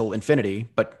this until infinity,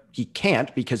 but he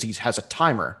can't because he has a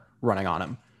timer running on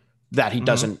him that he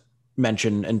doesn't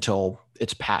mention until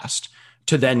it's passed,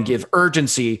 to then give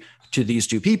urgency to these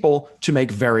two people to make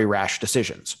very rash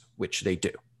decisions, which they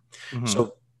do.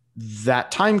 So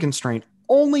that time constraint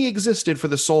only existed for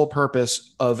the sole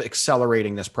purpose of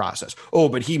accelerating this process. Oh,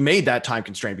 but he made that time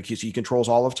constraint because he controls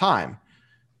all of time.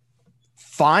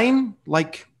 Fine.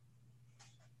 Like,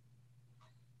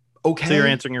 okay. So you're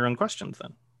answering your own questions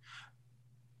then.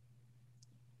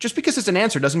 Just because it's an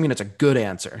answer doesn't mean it's a good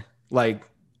answer. Like,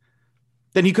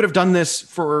 then he could have done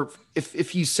this if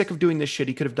he's sick of doing this shit,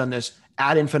 he could have done this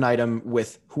ad infinitum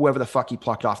with whoever the fuck he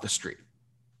plucked off the street.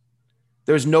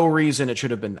 There's no reason it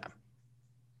should have been them.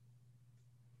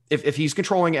 If he's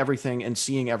controlling everything and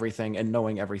seeing everything and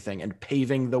knowing everything and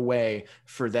paving the way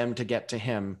for them to get to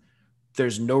him,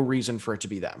 there's no reason for it to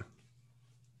be them.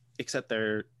 Except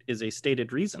there is a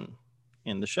stated reason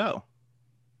in the show.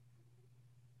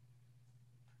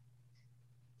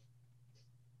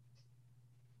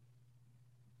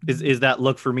 Is that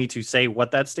look for me to say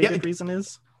what that stated reason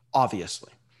is?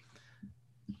 Obviously.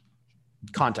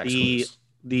 Context clues.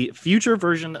 The future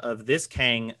version of this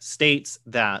Kang states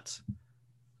that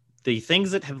the things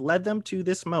that have led them to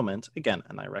this moment, again,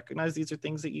 and I recognize these are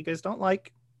things that you guys don't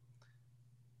like,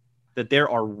 that there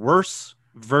are worse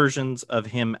versions of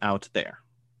him out there.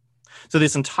 So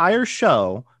this entire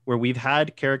show where we've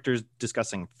had characters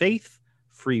discussing faith,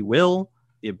 free will,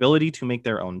 the ability to make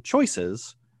their own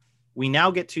choices, we now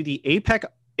get to the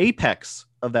apex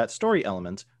of that story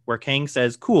element where Kang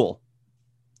says, cool,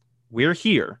 we're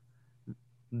here.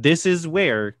 This is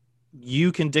where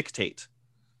you can dictate.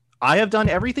 I have done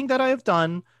everything that I have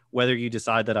done, whether you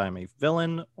decide that I'm a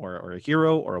villain or a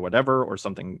hero or whatever, or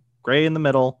something gray in the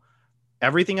middle.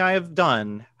 Everything I have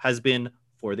done has been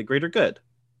for the greater good.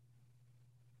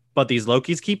 But these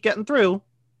Lokis keep getting through.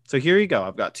 So here you go.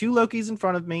 I've got two Lokis in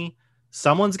front of me.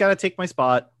 Someone's got to take my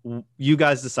spot. You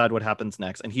guys decide what happens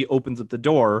next. And he opens up the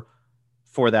door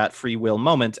for that free will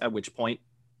moment, at which point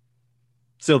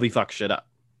Sylvie fucks shit up.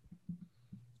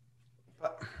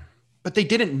 But they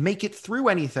didn't make it through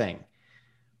anything.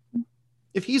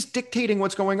 If he's dictating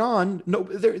what's going on,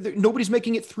 nobody's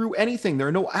making it through anything. There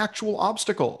are no actual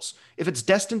obstacles. If it's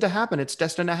destined to happen, it's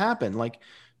destined to happen. Like,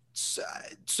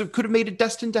 so could have made it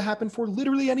destined to happen for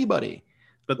literally anybody.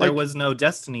 But there was no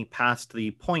destiny past the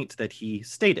point that he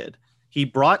stated. He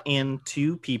brought in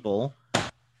two people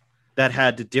that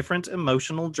had different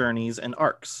emotional journeys and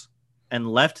arcs and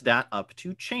left that up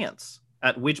to chance.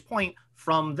 At which point,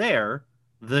 from there,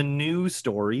 the new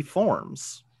story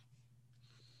forms.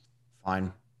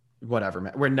 Fine. Whatever,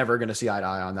 man. We're never going to see eye to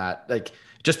eye on that. Like,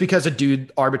 just because a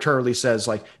dude arbitrarily says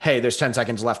like, hey, there's 10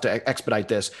 seconds left to expedite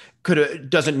this,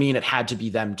 doesn't mean it had to be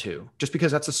them two. Just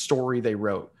because that's a story they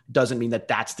wrote doesn't mean that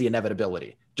that's the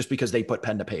inevitability just because they put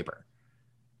pen to paper.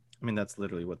 I mean, that's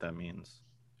literally what that means.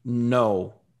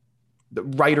 No. The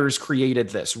writers created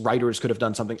this. Writers could have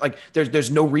done something. Like,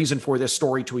 there's no reason for this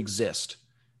story to exist.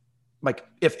 Like,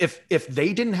 if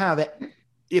they didn't have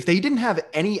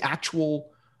any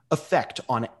actual effect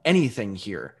on anything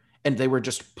here, and they were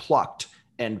just plucked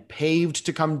and paved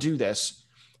to come do this,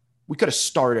 we could have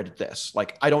started this.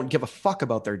 Like, I don't give a fuck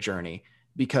about their journey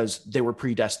because they were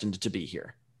predestined to be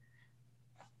here.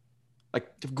 Like,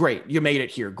 great, you made it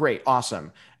here. Great,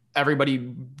 awesome. everybody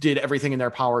did everything in their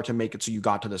power to make it so you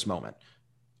got to this moment.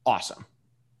 Awesome.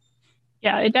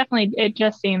 Yeah, it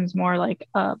just seems more like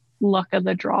a luck of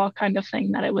the draw kind of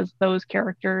thing, that it was those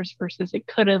characters versus it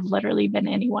could have literally been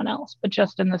anyone else, but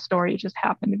just in the story, it just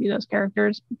happened to be those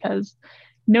characters because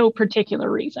no particular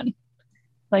reason.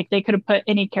 Like they could have put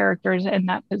any characters in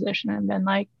that position and been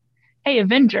like, hey,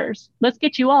 Avengers, let's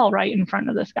get you all right in front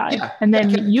of this guy. Yeah. And then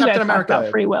you Captain guys talk America.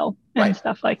 about free will and Right.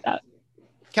 stuff like that.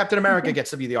 Captain America gets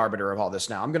to be the arbiter of all this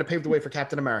now. I'm going to pave the way for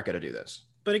Captain America to do this.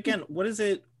 But again, what is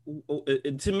it?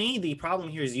 To me, the problem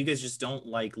here is you guys just don't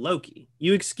like Loki.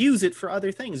 You excuse it for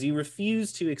other things. You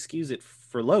refuse to excuse it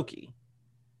for Loki.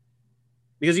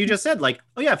 Because you just said, like,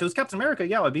 oh yeah, if it was Captain America,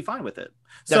 yeah, I'd be fine with it.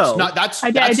 That's So not that's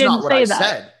I that's didn't not what say I that.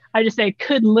 said. I just say it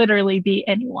could literally be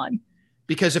anyone.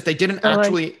 Because if they didn't So, like-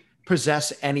 actually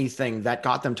possess anything that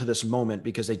got them to this moment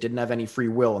because they didn't have any free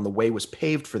will and the way was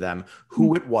paved for them,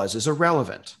 who it was is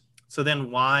irrelevant. so then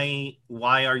why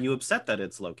are you upset that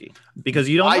it's Loki? Because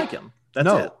you don't I- like him. That's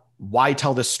no. it. Why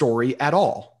tell this story at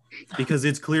all? Because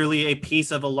it's clearly a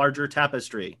piece of a larger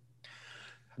tapestry.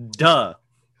 Duh.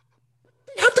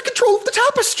 You have the control of the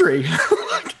tapestry.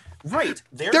 Right.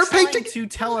 They're They're trying painting- to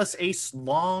tell us a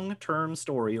long-term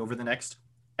story over the next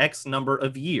X number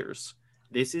of years.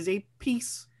 This is a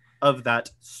piece of that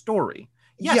story.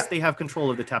 Yes, Yeah. they have control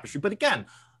of the tapestry, but again,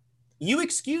 you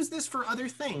excuse this for other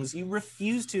things. You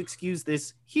refuse to excuse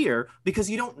this here because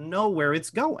you don't know where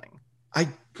it's going.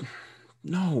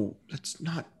 No, that's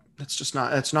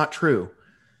not true.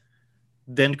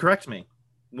 Then correct me.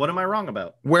 What am I wrong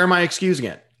about? Where am I excusing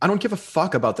it? I don't give a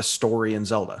fuck about the story in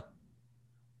Zelda.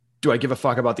 Do I give a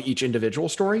fuck about each individual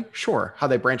story? Sure. How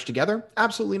they branch together?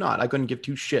 Absolutely not. I couldn't give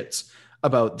two shits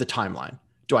about the timeline.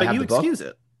 Do I But have you the book? excuse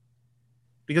it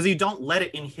because you don't let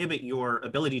it inhibit your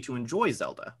ability to enjoy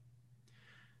Zelda.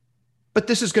 But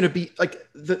this is going to be like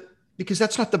because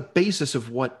that's not the basis of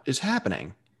what is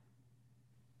happening.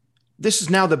 This is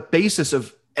now the basis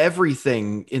of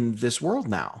everything in this world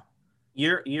now.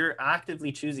 You're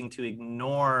actively choosing to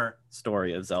ignore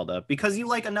story of Zelda because you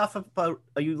like enough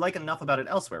about it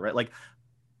elsewhere, right? Like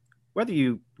whether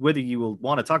you will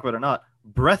want to talk about it or not,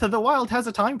 Breath of the Wild has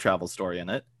a time travel story in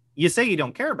it. You say you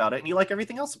don't care about it and you like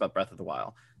everything else about Breath of the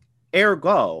Wild.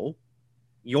 Ergo,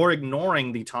 you're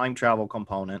ignoring the time travel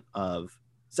component of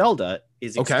Zelda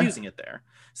is Okay. excusing it there.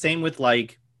 Same with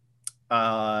like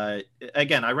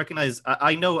again, I recognize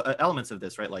I know elements of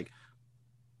this, right? Like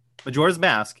Majora's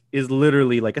Mask is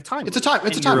literally like a time It's a loop, time-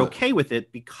 it's and a time you're loop. okay with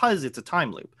it because it's a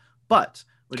time loop. But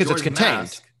Because it's Majora's contained.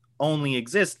 Mask only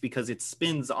exists because it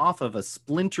spins off of a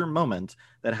splinter moment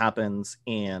that happens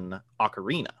in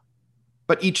Ocarina.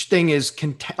 But each thing is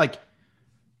contained.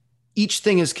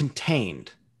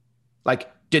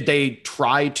 Like, did they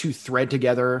try to thread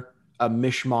together a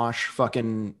mishmash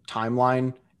fucking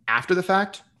timeline after the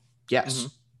fact? Yes.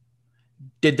 Mhm.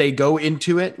 Did they go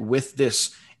into it with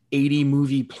this 80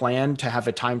 movie plan to have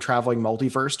a time traveling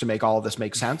multiverse to make all of this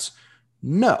make sense?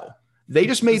 No. They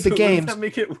just made the So games. Wouldn't that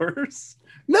make it worse?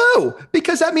 No,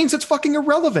 because that means it's fucking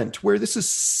irrelevant, where this is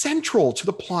central to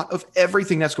the plot of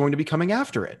everything that's going to be coming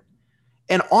after it.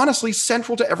 And honestly,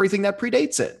 central to everything that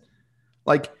predates it.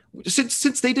 Like,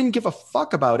 since they didn't give a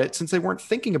fuck about it, since they weren't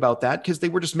thinking about that, because they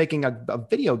were just making a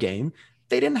video game,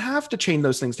 they didn't have to chain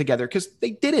those things together because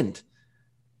they didn't.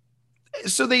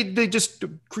 So they just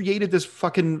created this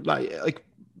fucking like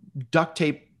duct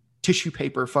tape, tissue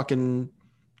paper fucking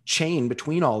chain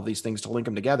between all of these things to link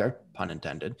them together, pun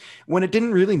intended, when it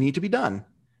didn't really need to be done.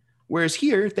 Whereas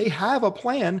here, they have a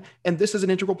plan, and this is an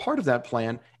integral part of that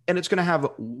plan, and it's going to have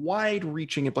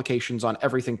wide-reaching implications on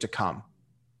everything to come.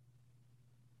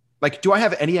 Like, do I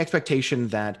have any expectation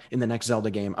that in the next Zelda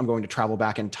game, I'm going to travel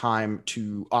back in time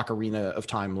to Ocarina of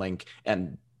Time Link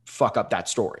and fuck up that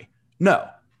story? No,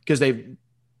 because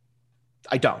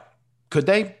I don't. Could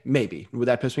they? Maybe. Would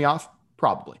that piss me off?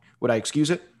 Probably. Would I excuse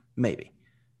it? Maybe.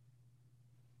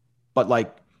 But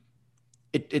like,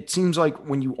 it seems like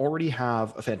when you already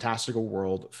have a fantastical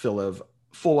world full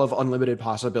of unlimited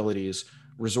possibilities,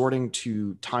 resorting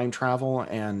to time travel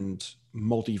and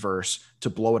multiverse to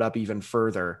blow it up even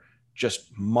further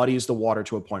just muddies the water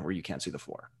to a point where you can't see the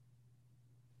floor.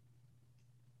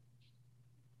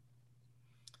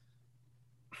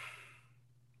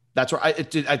 That's where I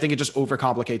think it just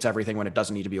overcomplicates everything when it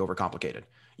doesn't need to be overcomplicated.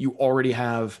 You already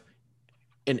have,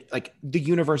 and like the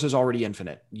universe is already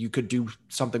infinite. You could do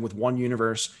something with one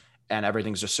universe and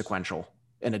everything's just sequential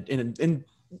and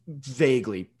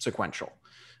vaguely sequential.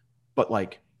 But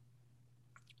like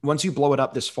once you blow it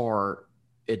up this far,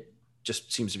 it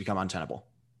just seems to become untenable.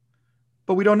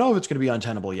 But we don't know if it's going to be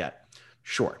untenable yet.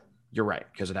 Sure, you're right,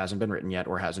 because it hasn't been written yet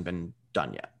or hasn't been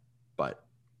done yet. But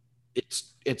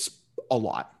it's a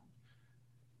lot.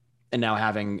 And now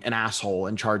having an asshole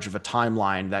in charge of a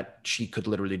timeline that she could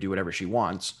literally do whatever she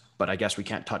wants, but I guess we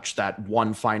can't touch that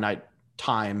one finite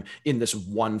time in this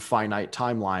one finite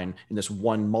timeline in this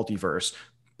one multiverse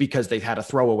because they had a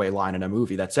throwaway line in a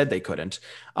movie that said they couldn't.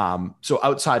 So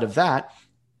outside of that,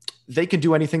 they can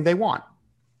do anything they want.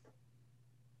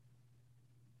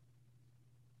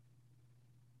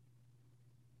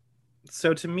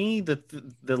 So to me,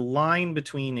 the line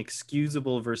between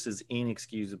excusable versus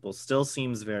inexcusable still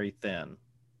seems very thin.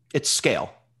 It's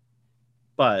scale.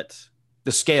 But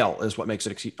the scale is what makes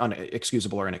it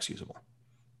excusable or inexcusable.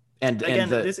 And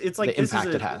again, and it's like the impact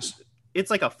it has.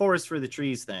 It's like a forest for the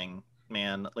trees thing,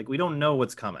 man. Like, we don't know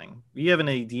what's coming. We have an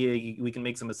idea. We can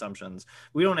make some assumptions.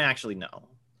 We don't actually know.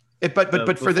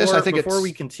 But for this, I think before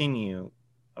we continue,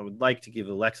 I would like to give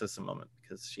Alexis a moment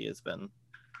because she has been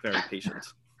very patient.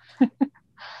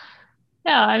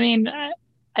 Yeah, I mean,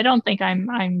 I don't think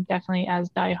I'm definitely as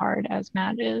diehard as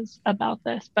Matt is about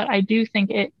this, but I do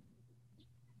think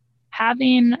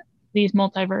having these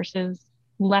multiverses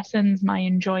lessens my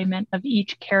enjoyment of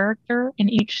each character and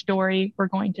each story we're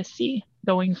going to see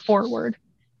going forward.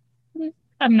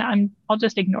 I'll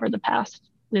just ignore the past,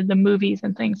 the movies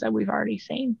and things that we've already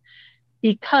seen,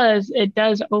 because it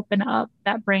does open up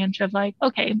that branch of like,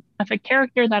 okay, if a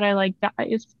character that I like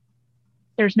dies,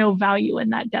 there's no value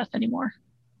in that death anymore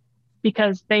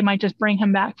because they might just bring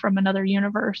him back from another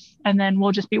universe and then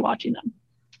we'll just be watching them.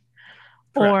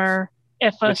 Correct. Or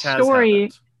if a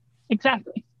story,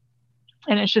 exactly.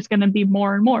 And it's just going to be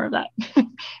more and more of that.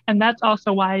 And that's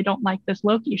also why I don't like this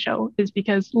Loki show, is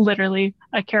because literally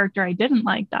a character I didn't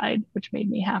like died, which made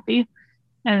me happy.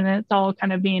 And it's all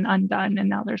kind of being undone. And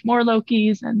now there's more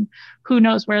Lokis and who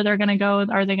knows where they're going to go.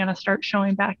 Are they going to start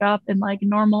showing back up in like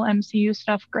normal MCU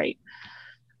stuff? Great.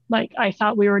 Like, I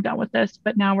thought we were done with this,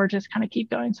 but now we're just kind of keep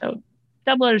going. So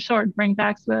double-edged sword, bring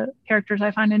back the characters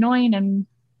I find annoying and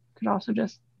could also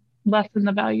just lessen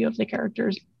the value of the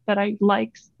characters that I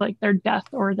like their death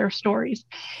or their stories.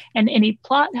 And any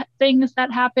plot things that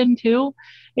happen too,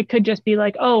 it could just be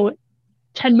like,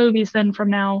 10 movies then from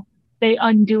now, they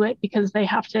undo it because they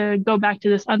have to go back to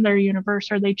this other universe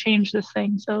or they change this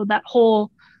thing. So that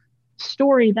whole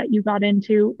story that you got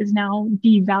into is now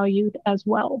devalued as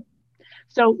well.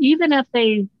 So even if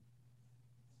they,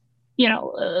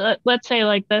 let's say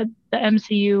like the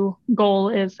MCU goal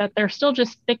is that they're still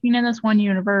just sticking in this one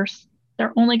universe.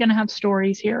 They're only going to have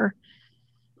stories here.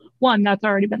 One, that's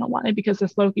already been a lie because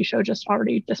this Loki show just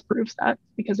already disproves that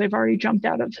because they've already jumped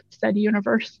out of said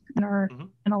universe and are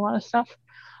in a lot of stuff.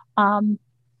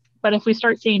 But if we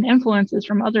start seeing influences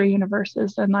from other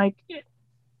universes, then like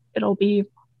it'll be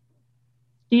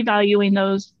devaluing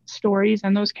those stories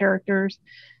and those characters,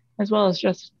 as well as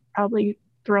just probably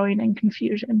throwing in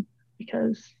confusion,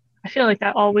 because I feel like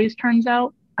that always turns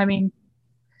out. I mean,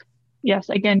 yes,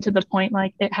 again, to the point,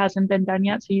 like it hasn't been done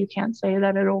yet, so you can't say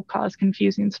that it'll cause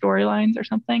confusing storylines or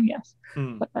something. Yes,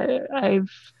 but I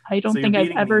don't think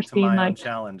I've ever seen like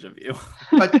challenge of you.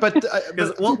 but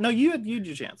well, no, you had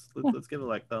your chance. Let's give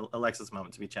like the Alexis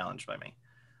moment to be challenged by me.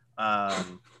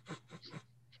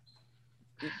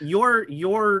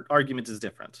 Your argument is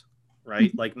different,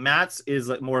 right? Like Matt's is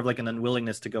like more of like an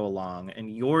unwillingness to go along,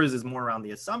 and yours is more around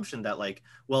the assumption that like,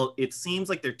 well, it seems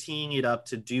like they're teeing it up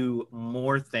to do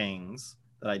more things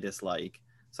that I dislike,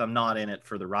 so I'm not in it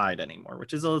for the ride anymore,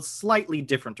 which is a slightly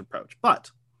different approach.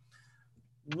 But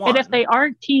if they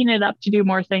aren't teeing it up to do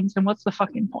more things, then what's the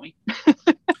fucking point?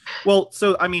 Well,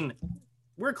 so I mean,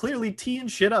 we're clearly teeing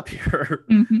shit up here,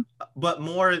 but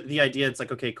more the idea, it's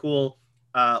like, okay, cool,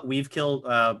 we've killed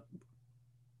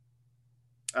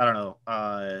I don't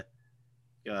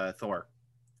know, Thor.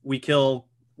 We kill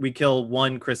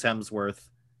one Chris Hemsworth,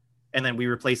 and then we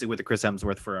replace it with a Chris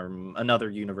Hemsworth from another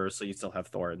universe, so you still have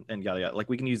Thor and yada yada. Like,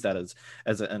 we can use that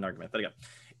as an argument. But again,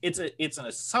 it's an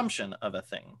assumption of a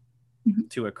thing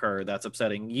to occur that's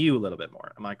upsetting you a little bit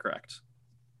more. Am I correct?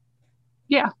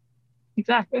 Yeah,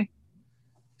 exactly.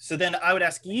 So then I would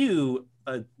ask you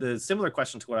the similar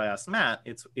question to what I asked Matt.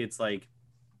 It's like,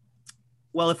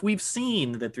 well, if we've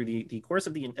seen that through the course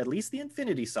of at least the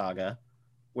Infinity Saga,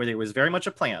 where there was very much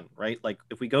a plan, right? Like,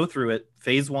 if we go through it,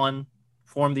 phase 1,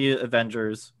 form the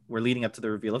Avengers, we're leading up to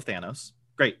the reveal of Thanos.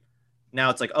 Great. Now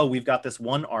it's like, oh, we've got this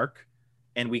one arc,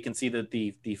 and we can see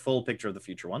the full picture of the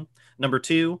future one. Number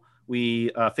 2,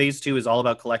 phase 2 is all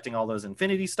about collecting all those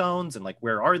Infinity Stones, and like,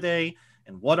 where are they,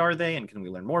 and what are they, and can we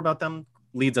learn more about them?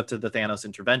 Leads up to the Thanos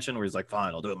intervention, where he's like,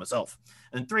 fine, I'll do it myself.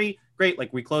 And 3, great,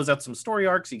 like, we close out some story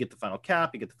arcs, you get the final Cap,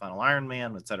 you get the final Iron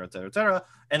Man, et cetera, et cetera, et cetera,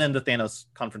 and then the Thanos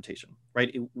confrontation,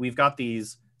 right? We've got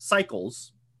these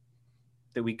cycles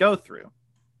that we go through.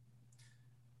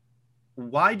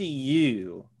 why do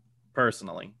you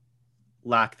personally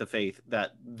lack the faith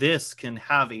that this can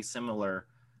have a similar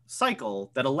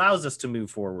cycle that allows us to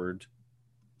move forward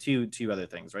to other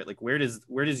things, right? Like where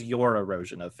does your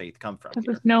erosion of faith come from? Because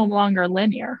Here? it's no longer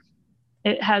linear.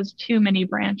 It has too many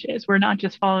branches. We're not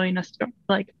just following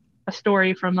a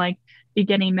story from like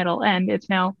beginning, middle, end. It's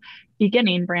now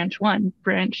beginning, branch 1,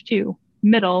 branch 2,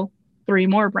 middle, 3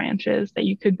 more branches that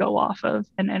you could go off of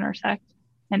and intersect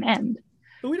and end.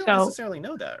 But we don't necessarily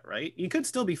know that, right? You could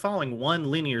still be following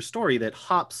one linear story that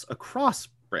hops across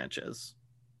branches,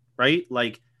 right?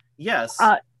 Like, yes.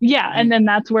 Yeah, and then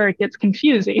that's where it gets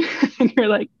confusing. And you're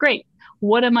like, great,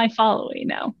 what am I following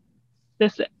now? I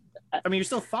mean, you're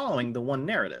still following the one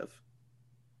narrative.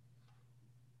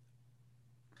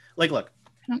 Like, look,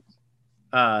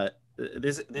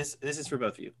 this is for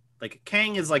both of you. Like,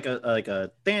 Kang is like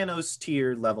a Thanos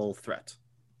tier level threat.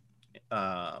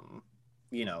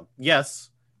 Yes,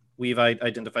 we've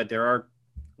identified there are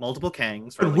multiple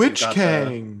Kangs. Right? Like which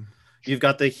Kang? You've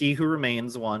got the He Who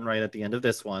Remains one right at the end of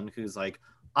this one, who's like,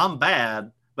 I'm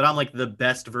bad, but I'm like the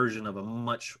best version of a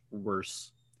much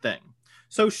worse thing.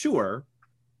 So sure,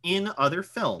 in other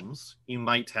films, you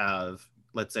might have,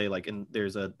 let's say, like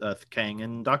there's a Kang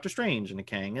in Doctor Strange and a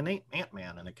Kang in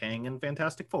Ant-Man and a Kang in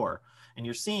Fantastic Four, and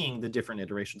you're seeing the different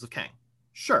iterations of Kang.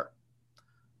 Sure.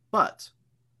 But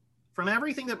from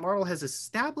everything that Marvel has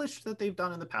established that they've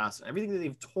done in the past and everything that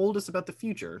they've told us about the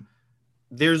future,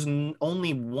 there's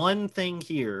only one thing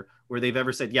here where they've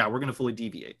ever said, yeah, we're going to fully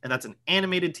deviate. And that's an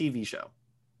animated TV show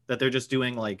that they're just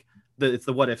doing like, it's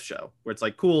the What If show, where it's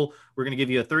like, cool, we're going to give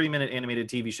you a 30-minute animated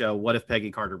TV show. What if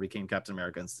Peggy Carter became Captain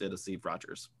America instead of Steve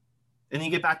Rogers? And then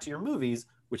you get back to your movies,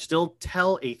 which still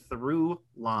tell a through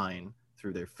line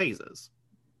through their phases.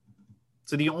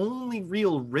 So the only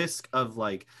real risk of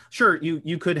like, sure,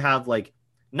 you could have like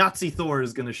Nazi Thor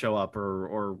is going to show up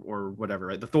or whatever,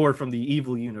 right? The Thor from the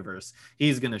evil universe,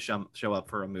 he's going to show up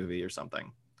for a movie or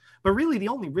something. But really the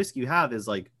only risk you have is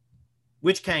like,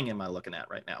 which Kang am I looking at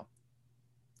right now?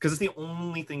 Because it's the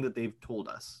only thing that they've told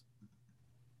us.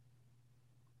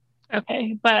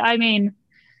 Okay, but I mean,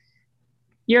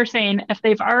 you're saying if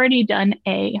they've already done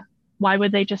A, why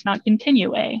would they just not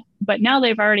continue A? But now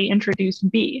they've already introduced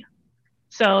B.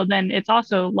 So then it's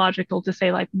also logical to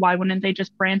say, like, why wouldn't they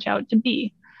just branch out to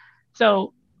B?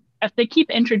 So if they keep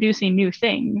introducing new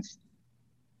things,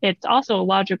 it's also a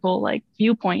logical like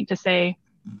viewpoint to say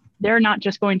they're not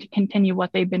just going to continue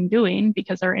what they've been doing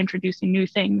because they're introducing new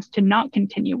things to not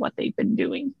continue what they've been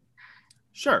doing.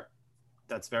 Sure.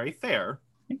 That's very fair.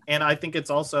 And I think it's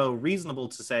also reasonable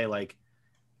to say, like,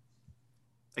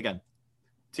 again,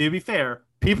 to be fair,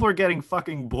 people are getting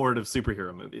fucking bored of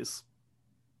superhero movies.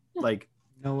 Like,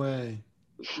 no way.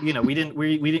 You know,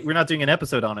 we're not doing an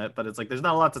episode on it, but it's like there's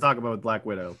not a lot to talk about with Black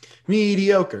Widow.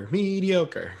 Mediocre.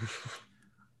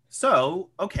 So,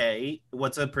 okay,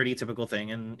 what's a pretty typical thing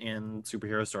in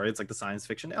superhero story? It's like the science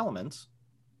fiction element.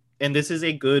 And this is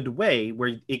a good way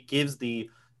where it gives the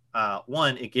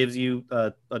it gives you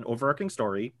an overarching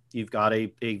story. You've got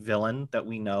a villain that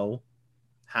we know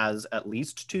has at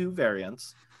least 2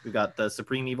 variants. We've got the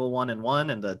Supreme Evil one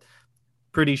and the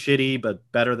pretty shitty but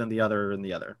better than the other and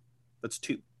the other. That's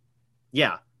 2.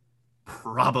 Yeah,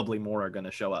 probably more are going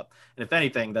to show up. And if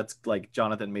anything, that's like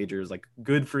Jonathan Majors, like,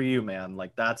 good for you, man.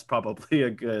 Like, that's probably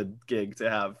a good gig to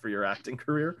have for your acting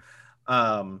career.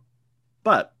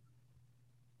 But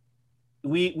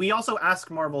we also ask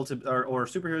Marvel to, or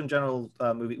superhero in general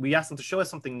movie, we ask them to show us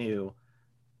something new,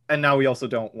 and now we also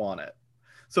don't want it.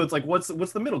 So it's like, what's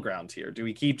the middle ground here? Do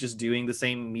we keep just doing the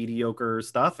same mediocre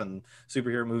stuff and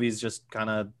superhero movies just kind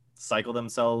of cycle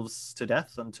themselves to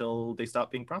death until they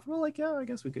stop being profitable? Like, yeah, I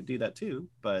guess we could do that too.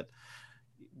 But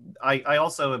I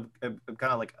also am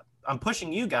kind of like, I'm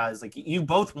pushing you guys. Like, you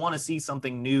both want to see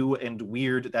something new and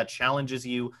weird that challenges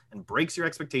you and breaks your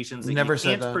expectations. That Never you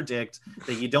can't predict.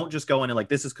 That you don't just go in and like,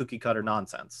 this is cookie cutter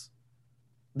nonsense.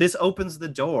 This opens the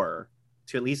door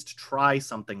to at least try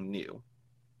something new.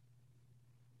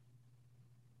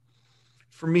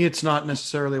 For me, it's not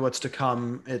necessarily what's to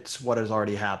come. It's what has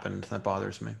already happened that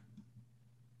bothers me.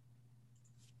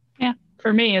 Yeah,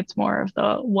 for me, it's more of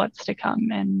the what's to come.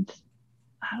 And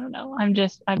I don't know,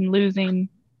 I'm losing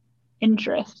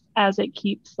interest as it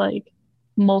keeps like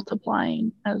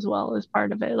multiplying as well as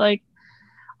part of it. Like,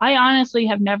 I honestly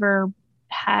have never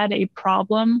had a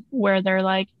problem where they're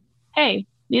like, hey,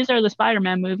 these are the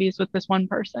Spider-Man movies with this one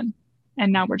person,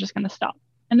 and now we're just going to stop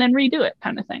and then redo it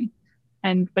kind of thing.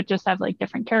 But just have like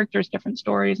different characters, different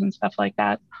stories and stuff like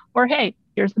that. Or, hey,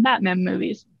 here's the Batman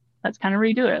movies. Let's kind of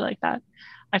redo it like that.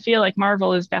 I feel like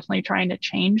Marvel is definitely trying to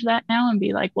change that now and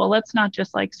be like, well, let's not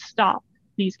just like stop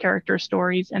these character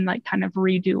stories and like kind of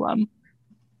redo them.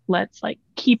 Let's like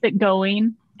keep it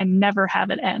going and never have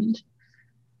it end,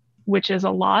 which is a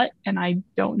lot. And I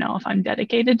don't know if I'm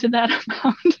dedicated to that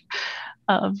amount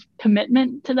of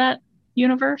commitment to that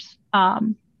universe. I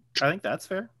think that's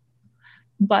fair.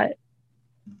 But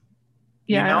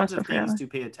yeah, the I amount also of things forgot. to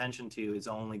pay attention to is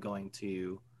only going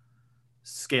to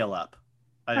scale up.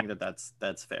 I think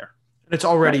that's fair. It's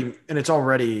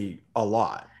already a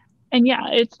lot. And yeah,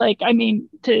 it's like, I mean,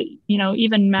 to, you know,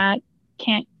 even Matt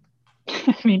can't,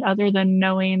 I mean, other than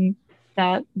knowing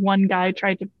that one guy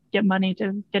tried to get money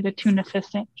to get a tuna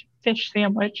fish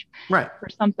sandwich Right. or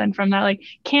something from that, like,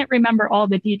 can't remember all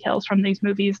the details from these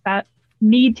movies that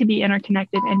need to be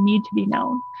interconnected and need to be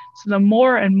known. So the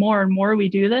more and more and more we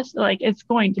do this, like, it's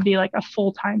going to be like a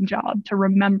full-time job to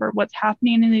remember what's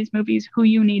happening in these movies, who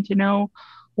you need to know,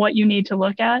 what you need to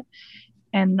look at.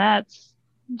 And that's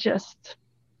just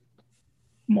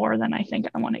more than I think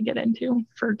I want to get into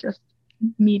for just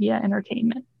media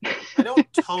entertainment. I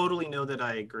don't totally know that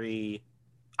I agree.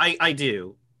 I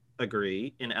do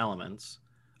agree in elements.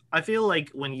 I feel like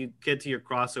when you get to your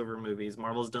crossover movies,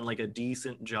 Marvel's done like a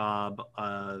decent job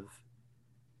of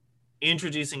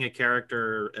introducing a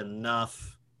character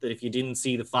enough that if you didn't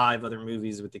see the 5 other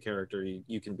movies with the character,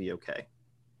 you can be okay.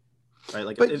 Right?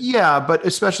 Like, But but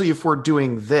especially if we're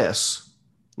doing this,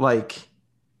 like,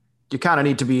 you kind of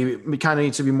need to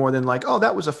be more than like, oh,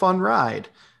 that was a fun ride.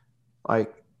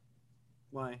 Like,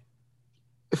 why?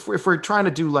 If we're trying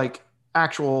to do like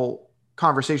actual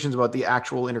conversations about the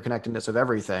actual interconnectedness of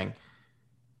everything,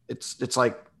 it's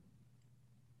like,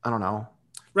 I don't know.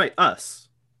 Right, us.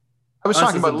 I was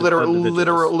talking about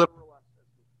literal.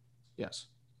 Yes.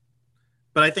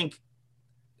 But I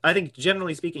think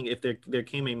generally speaking, if there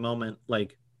came a moment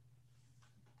like,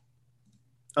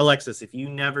 Alexis, if you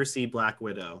never see Black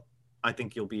Widow, I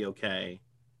think you'll be okay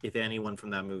if anyone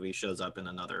from that movie shows up in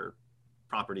another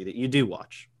property that you do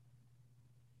watch.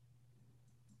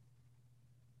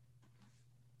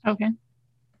 Okay.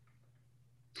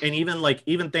 And even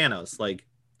Thanos, like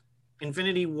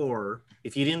Infinity War,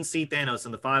 if you didn't see Thanos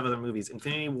in the 5 other movies,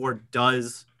 Infinity War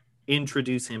does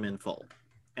introduce him in full.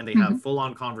 And they have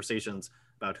full-on conversations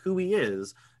about who he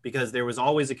is, because there was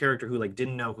always a character who like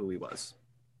didn't know who he was.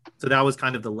 So that was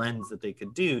kind of the lens that they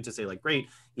could do to say, like, great,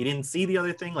 you didn't see the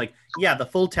other thing. Like, yeah, the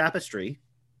full tapestry,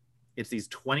 it's these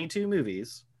 22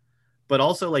 movies, but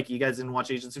also, like, you guys didn't watch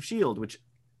Agents of S.H.I.E.L.D., which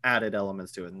added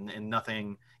elements to it. And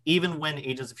nothing, even when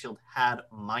Agents of S.H.I.E.L.D. had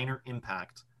minor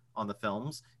impact on the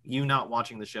films, you not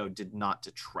watching the show did not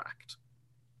detract.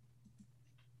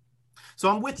 So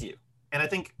I'm with you. And I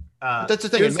think... that's the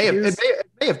thing. It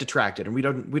may have detracted, and we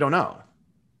don't know.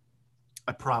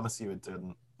 I promise you it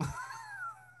didn't.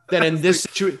 Then in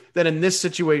this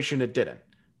situation, it didn't.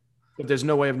 But there's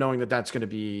no way of knowing that that's going to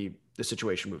be the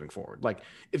situation moving forward. Like,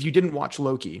 if you didn't watch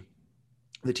Loki,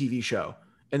 the TV show,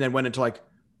 and then went into like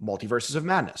Multiverses of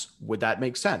Madness, would that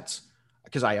make sense?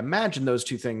 Because I imagine those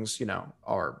two things, you know,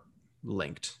 are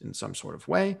linked in some sort of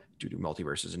way due to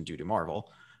multiverses and due to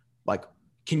Marvel. Like,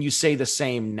 can you say the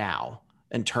same now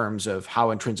in terms of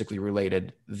how intrinsically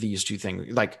related these two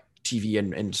things, like TV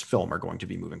and film, are going to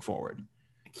be moving forward?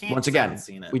 Once again,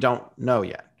 we don't know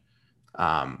yet.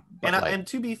 And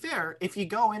to be fair, if you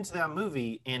go into that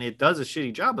movie and it does a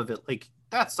shitty job of it, like,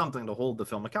 that's something to hold the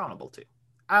film accountable to.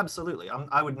 Absolutely.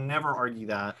 I would never argue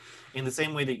that, in the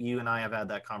same way that you and I have had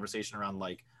that conversation around,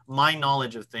 like, my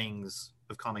knowledge of things,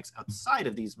 of comics outside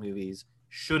of these movies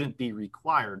shouldn't be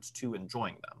required to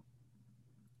enjoying them.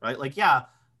 Right? Like, yeah,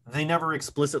 they never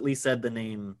explicitly said the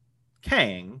name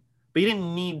Kang, but you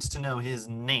didn't need to know his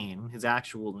name, his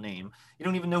actual name. You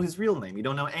don't even know his real name. You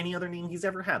don't know any other name he's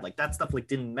ever had. Like, that stuff, like,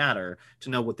 didn't matter to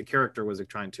know what the character was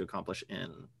trying to accomplish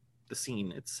in the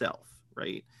scene itself,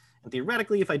 right? And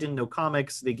theoretically, if I didn't know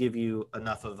comics, they give you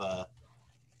enough of a,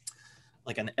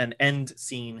 like, an end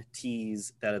scene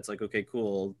tease that it's like, okay,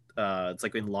 cool. It's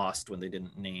like in Lost when they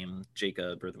didn't name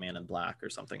Jacob or the Man in Black or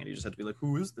something, and you just had to be like,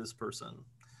 who is this person?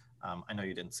 I know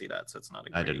you didn't see that, so it's not a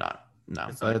great... I did not. No.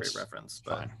 It's not a great reference,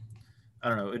 but... Fine. I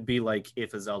don't know. It'd be like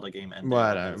if a Zelda game ended.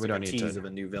 We don't need tease of a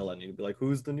new villain. You'd be like,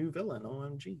 "Who's the new villain?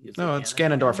 OMG!" No, it's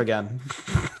Ganondorf again.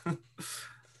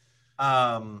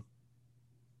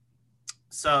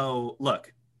 So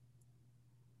look,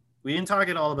 we didn't talk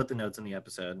at all about the notes in the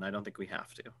episode, and I don't think we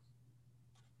have to,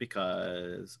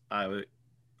 because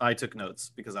I took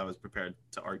notes because I was prepared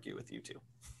to argue with you two.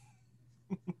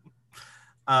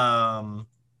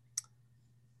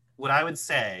 What I would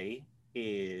say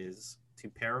is, to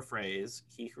paraphrase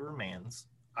He Who Remains,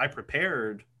 I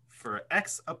prepared for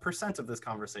X% of this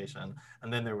conversation,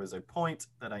 and then there was a point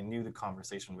that I knew the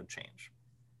conversation would change.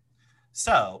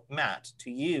 So, Matt,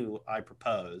 to you, I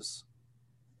propose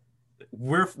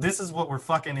this is what we're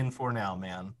fucking in for now,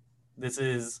 man. This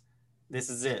is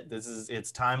it.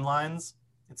 It's timelines,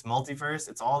 it's multiverse,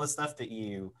 it's all the stuff that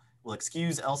you will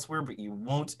excuse elsewhere, but you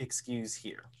won't excuse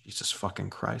here. Jesus fucking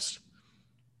Christ.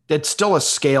 It's still a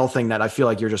scale thing that I feel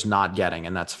like you're just not getting,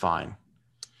 and that's fine.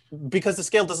 Because the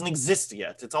scale doesn't exist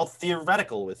yet. It's all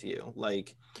theoretical with you.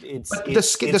 Like it's the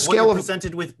scale what you're of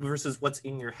presented with versus what's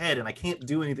in your head, and I can't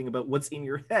do anything about what's in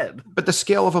your head. But the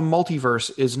scale of a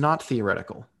multiverse is not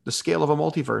theoretical. The scale of a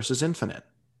multiverse is infinite.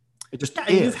 It just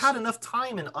is. You've had enough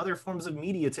time in other forms of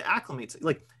media to acclimate to.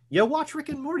 Like, watch Rick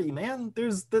and Morty, man.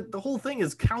 There's the whole thing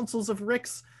is councils of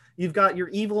Ricks. You've got your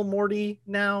evil Morty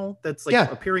now that's like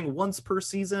appearing once per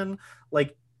season.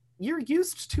 Like, you're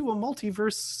used to a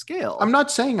multiverse scale. I'm not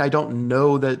saying I don't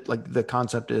know that like the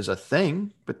concept is a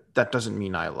thing, but that doesn't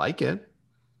mean I like it.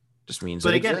 Just means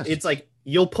but it again, exists. It's like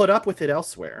you'll put up with it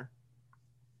elsewhere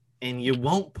and you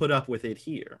won't put up with it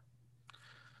here.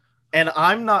 And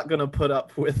I'm not going to put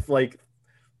up with like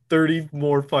 30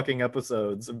 more fucking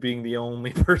episodes of being the only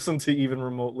person to even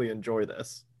remotely enjoy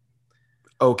this.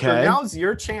 Okay. So now's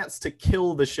your chance to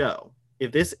kill the show.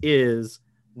 If this is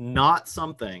not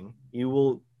something you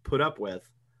will put up with,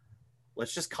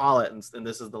 let's just call it, and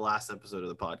this is the last episode of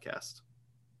the podcast.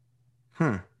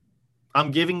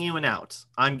 I'm giving you an out.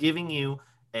 I'm giving you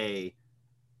a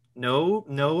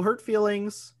no hurt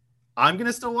feelings. I'm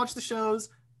gonna still watch the shows.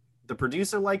 The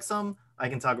producer likes them. I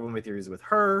can talk about my theories with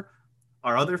her.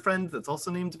 Our other friend that's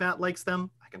also named Matt likes them.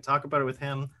 I can talk about it with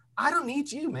him. I don't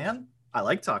need you, man. I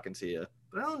like talking to you,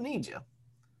 but I don't need you.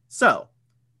 So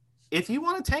if you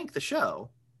want to tank the show,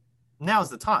 now's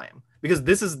the time. Because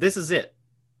this is it.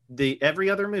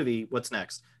 Every other movie, what's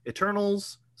next?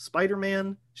 Eternals,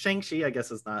 Spider-Man, Shang-Chi, I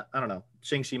guess is not. I don't know.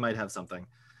 Shang-Chi might have something.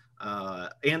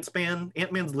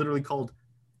 Ant-Man's literally called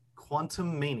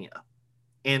Quantumania.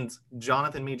 And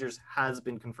Jonathan Majors has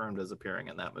been confirmed as appearing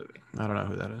in that movie. I don't know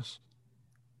who that is.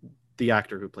 The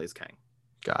actor who plays Kang.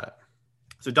 Got it.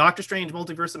 So Doctor Strange,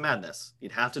 Multiverse of Madness.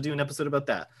 You'd have to do an episode about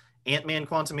that. Ant-Man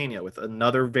Quantumania with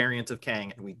another variant of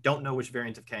Kang. And we don't know which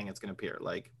variant of Kang it's going to appear.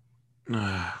 Like,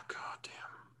 oh, God damn.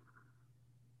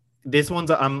 This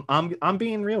one's I'm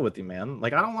being real with you, man.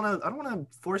 Like I don't want to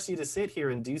force you to sit here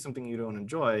and do something you don't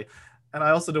enjoy, and I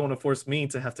also don't want to force me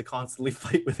to have to constantly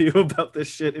fight with you about this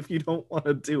shit if you don't want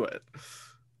to do it.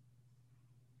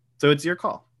 So it's your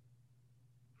call.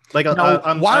 Like,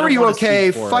 why were you okay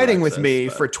fighting with me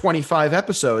for 25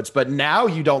 episodes, but now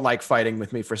you don't like fighting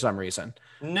with me for some reason?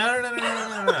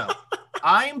 No.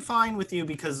 I'm fine with you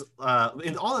because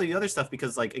in all of the other stuff,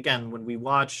 because like again, when we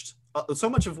watched so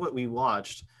much of what we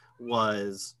watched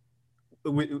was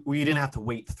we didn't have to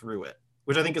wait through it,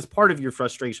 which I think is part of your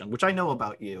frustration, which I know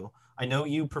about you. I know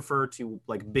you prefer to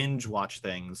like binge watch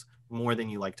things more than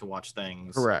you like to watch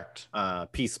things correct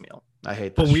piecemeal. I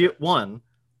hate that. But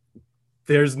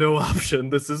there's no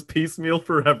option. This is piecemeal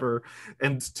forever.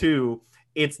 And 2,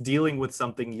 it's dealing with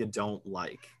something you don't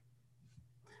like.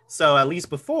 So at least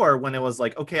before, when it was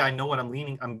like, okay, I know what I'm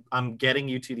leaning, I'm getting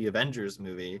you to the Avengers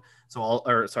movie. So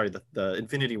the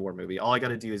Infinity War movie. All I got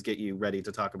to do is get you ready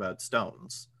to talk about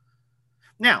stones.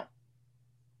 Now,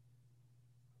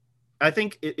 I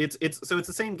think it's the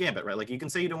same gambit, right? Like you can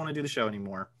say you don't want to do the show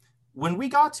anymore. When we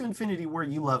got to Infinity War,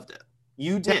 you loved it.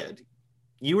 You did.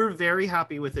 You were very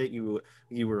happy with it. You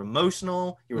were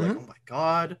emotional. You were like, oh my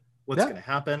God. What's going to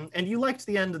happen? And you liked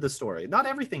the end of the story. Not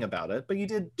everything about it, but you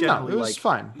did generally. No, it was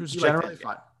fine. It was generally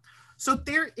fine. So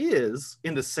there is,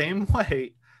 in the same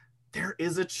way, there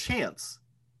is a chance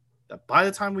that by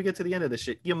the time we get to the end of this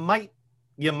shit, you might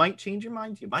change your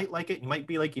mind. You might like it. You might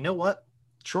be like, you know what?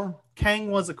 Sure.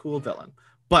 Kang was a cool villain,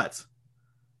 but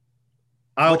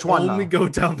I'll only go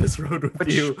down this road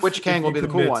with you. Which Kang will be the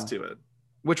cool one?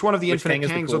 Which one of the Infinite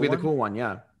Kangs will be the cool one?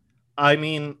 Yeah. I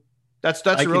mean, that's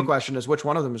the real question: is which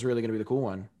one of them is really going to be the cool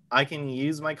one? I can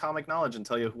use my comic knowledge and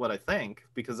tell you what I think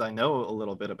because I know a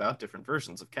little bit about different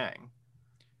versions of Kang.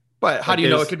 But how do you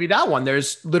know it could be that one?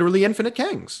 There's literally infinite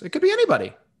Kangs. It could be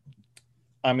anybody.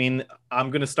 I mean,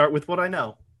 I'm going to start with what I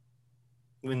know.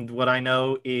 And what I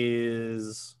know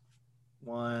is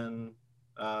 1,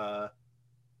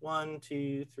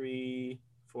 2, 3,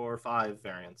 4, 5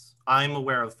 variants. I'm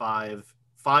aware of five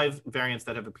variants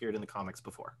that have appeared in the comics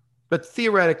before. But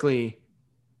theoretically,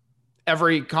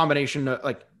 every combination,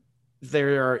 like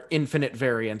there are infinite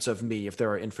variants of me if there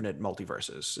are infinite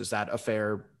multiverses. Is that a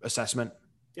fair assessment?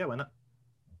 Yeah, why not?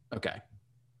 Okay.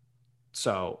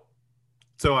 So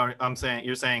I'm saying,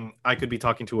 you're saying I could be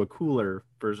talking to a cooler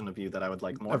version of you that I would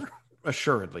like more?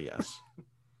 Assuredly, yes.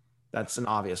 That's an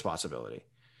obvious possibility.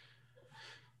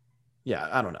 Yeah,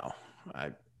 I don't know.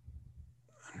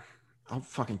 I'll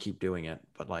fucking keep doing it,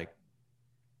 but like,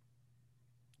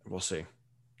 we'll see.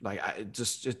 Like,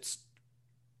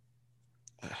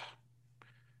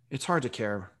 it's hard to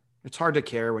care. It's hard to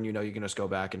care when you know you can just go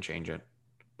back and change it,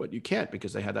 but you can't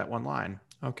because they had that one line.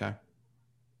 Okay.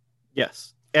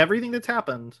 Yes. Everything that's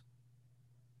happened,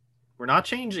 we're not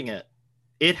changing it.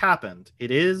 It happened.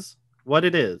 It is what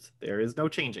it is. There is no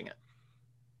changing it.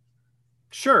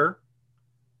 Sure.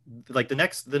 Like the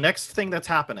next thing that's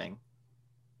happening,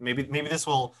 maybe this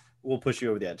will push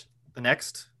you over the edge. The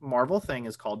next Marvel thing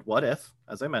is called What If,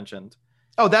 as I mentioned.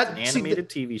 Oh, that an animated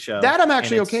TV show. That I'm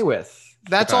actually okay with.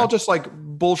 That's okay. all just like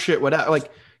bullshit, whatever.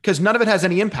 Like, because none of it has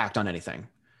any impact on anything.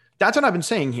 That's what I've been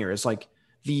saying here. Is like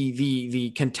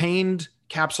the contained,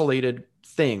 capsulated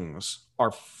things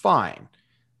are fine.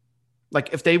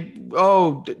 Like if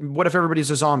what if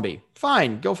everybody's a zombie?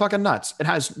 Fine, go fucking nuts. It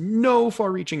has no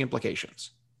far-reaching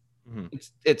implications. Mm-hmm.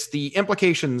 It's the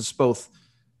implications, both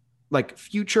like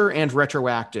future and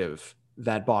retroactive,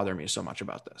 that bother me so much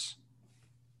about this.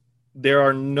 There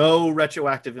are no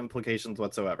retroactive implications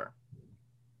whatsoever.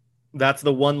 That's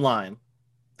the one line.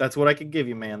 That's what I could give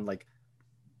you, man. Like,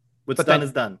 what's done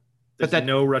is done. There's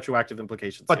no retroactive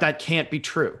implications. But that can't be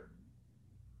true.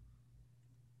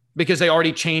 Because they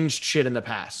already changed shit in the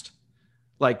past.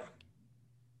 Like,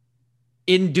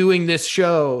 in doing this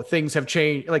show, things have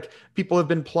changed. Like, people have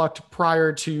been plucked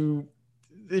prior to,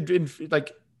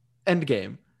 like,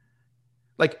 Endgame.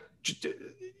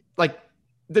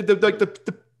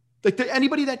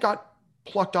 Anybody that got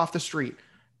plucked off the street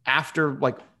after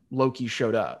like Loki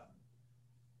showed up.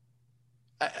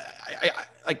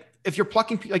 Like if you're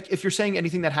plucking, like if you're saying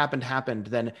anything that happened,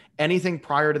 then anything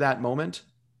prior to that moment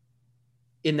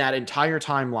in that entire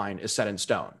timeline is set in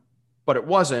stone. But it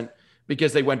wasn't,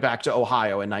 because they went back to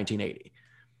Ohio in 1980.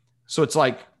 So it's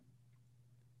like,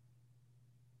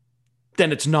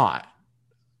 then it's not.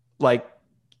 Like,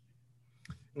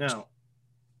 no.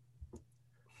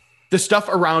 The stuff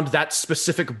around that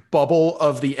specific bubble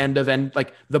of the end of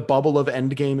like the bubble of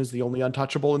Endgame is the only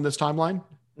untouchable in this timeline?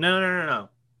 No.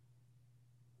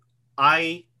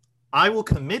 I will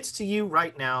commit to you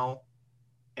right now,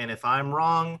 and if I'm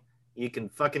wrong, you can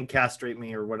fucking castrate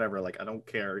me or whatever. Like, I don't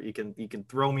care. You can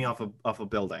throw me off a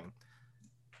building.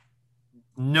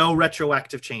 No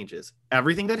retroactive changes.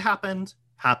 Everything that happened.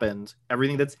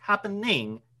 Everything that's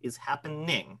happening is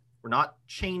happening. We're not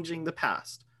changing the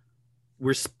past.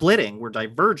 We're splitting. We're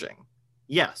diverging.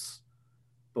 Yes.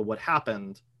 But what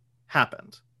happened.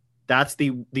 That's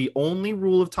the only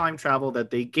rule of time travel that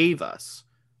they gave us,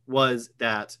 was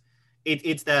that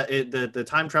the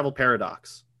time travel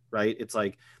paradox, right? It's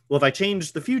like, well, if I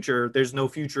change the future, there's no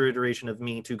future iteration of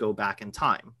me to go back in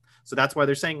time. So that's why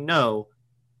they're saying, no,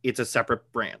 it's a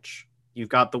separate branch. You've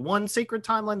got the one sacred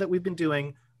timeline that we've been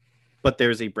doing, but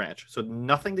there's a branch. So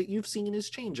nothing that you've seen is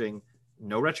changing.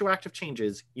 No retroactive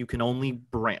changes. You can only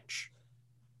branch.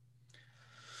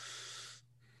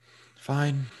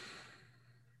 Fine.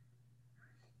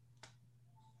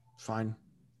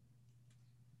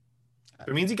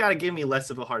 It means you got to give me less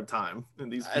of a hard time in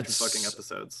these fucking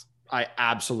episodes. I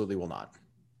absolutely will not.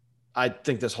 I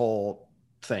think this whole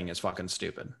thing is fucking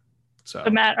stupid. So,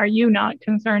 Matt, are you not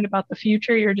concerned about the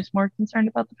future? You're just more concerned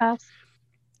about the past?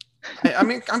 I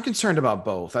mean, I'm concerned about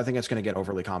both. I think it's going to get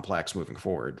overly complex moving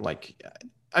forward. Like,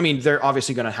 I mean, they're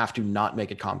obviously going to have to not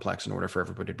make it complex in order for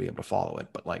everybody to be able to follow it.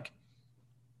 But like,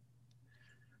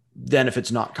 then if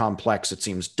it's not complex, it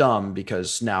seems dumb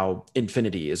because now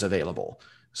infinity is available.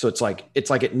 So it's like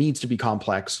it needs to be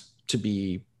complex to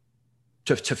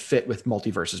fit with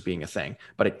multiverses being a thing,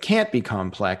 but it can't be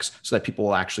complex so that people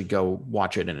will actually go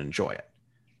watch it and enjoy it.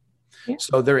 Yeah.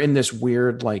 So they're in this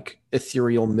weird, like,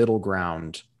 ethereal middle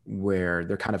ground where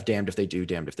they're kind of damned if they do,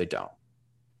 damned if they don't.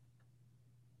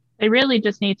 They really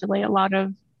just need to lay a lot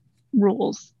of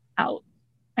rules out,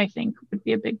 I think, would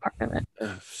be a big part of it.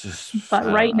 But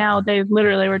right now, they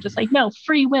literally were just like, no,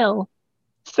 free will.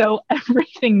 So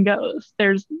everything goes.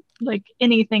 There's like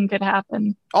anything could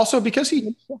happen. Also, because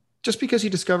he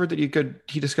discovered that he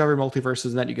discovered multiverses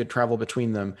and that you could travel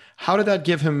between them. How did that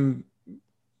give him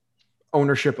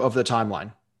ownership of the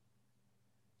timeline?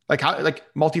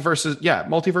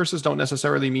 Multiverses don't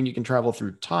necessarily mean you can travel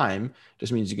through time. It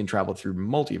just means you can travel through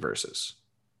multiverses.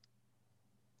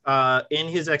 In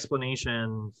his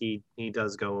explanation, he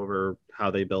does go over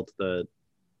how they built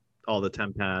all the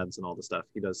temp pads and all the stuff.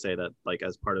 He does say that, like,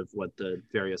 as part of what the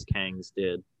various Kangs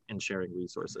did in sharing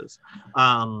resources.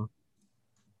 I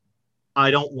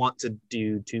don't want to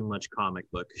do too much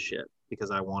comic book shit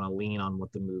because I want to lean on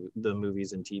what the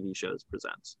movies and TV shows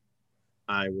present.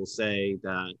 I will say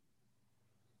that.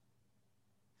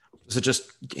 Does it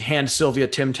just hand Sylvia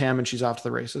Tim Tam and she's off to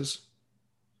the races?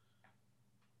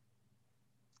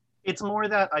 It's more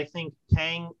that I think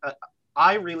Kang.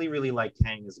 I really, really like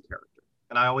Kang as a character,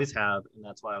 and I always have, and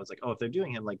that's why I was like, oh, if they're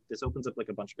doing him, like this opens up like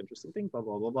a bunch of interesting things. Blah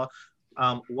blah blah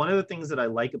blah. One of the things that I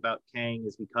like about Kang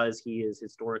is because he is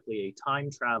historically a time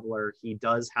traveler. He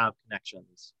does have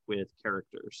connections with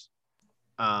characters,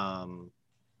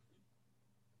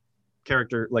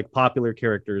 character like popular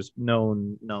characters,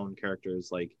 known characters.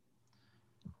 Like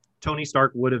Tony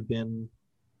Stark would have been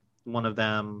one of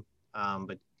them,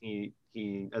 but he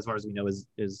as far as we know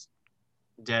is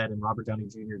dead, and Robert Downey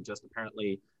Jr. just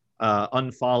apparently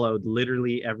unfollowed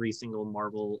literally every single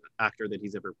Marvel actor that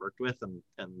he's ever worked with,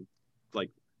 and like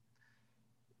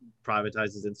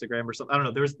privatized his Instagram or something. I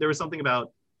don't know. There was something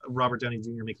about Robert Downey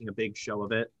Jr. making a big show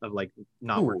of it, of like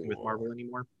not working with Marvel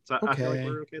anymore. So I feel like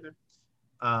we're okay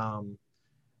there.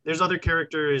 There's other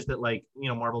characters that, like, you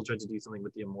know, Marvel tried to do something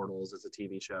with the Immortals as a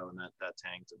TV show, and that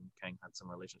tanked, and Kang had some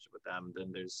relationship with them.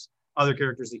 Then there's other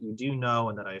characters that you do know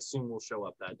and that I assume will show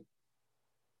up that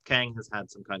Kang has had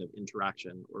some kind of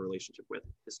interaction or relationship with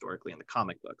historically in the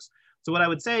comic books. So what I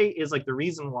would say is, like, the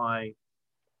reason why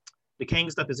the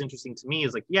Kang stuff is interesting to me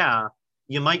is, like, yeah,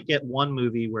 you might get one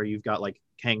movie where you've got like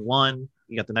Kang 1,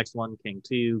 you got the next one, Kang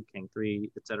 2, Kang 3,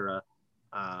 etc.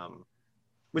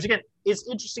 Which again is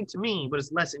interesting to me, but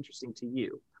it's less interesting to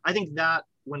you. I think that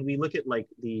when we look at like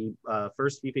the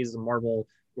first few phases of Marvel,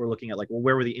 we're looking at like, well,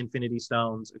 where were the Infinity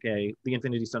Stones? Okay, the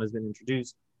Infinity Stone has been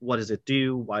introduced. What does it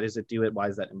do? Why does it do it? Why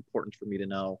is that important for me to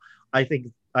know? I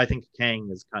think Kang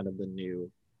is kind of the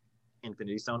new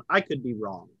Infinity Stone. I could be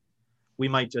wrong. We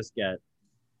might just get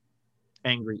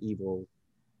angry, evil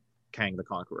Kang the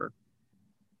Conqueror.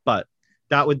 But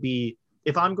that would be,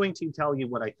 if I'm going to tell you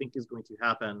what I think is going to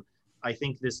happen, I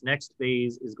think this next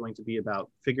phase is going to be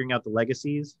about figuring out the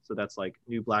legacies. So that's like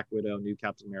new Black Widow, new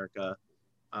Captain America,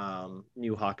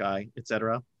 new Hawkeye,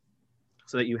 etc.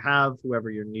 So that you have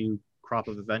whoever your new crop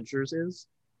of Avengers is.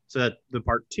 So that the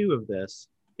part 2 of this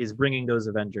is bringing those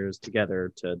Avengers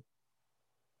together to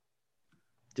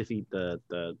defeat the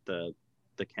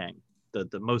Kang,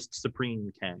 the most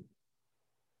supreme Kang.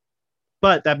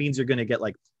 But that means you're going to get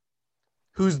like,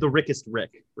 who's the Rickest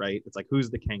Rick, right? It's like, who's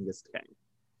the Kangest Kang?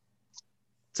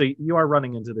 So you are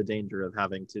running into the danger of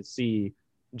having to see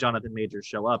Jonathan Majors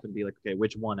show up and be like, okay,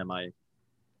 which one am I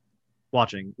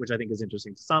watching? Which I think is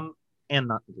interesting to some and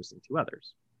not interesting to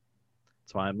others.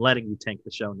 So I'm letting you tank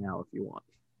the show now if you want.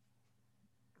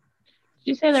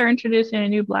 Did you say they're introducing a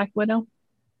new Black Widow?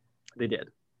 They did.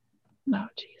 Oh,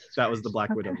 Jesus. That was the Black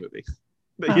Widow Okay. movie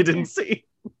that you didn't see.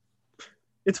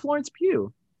 It's Florence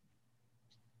Pugh.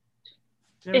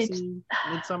 Did you ever It's- see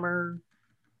Midsummer,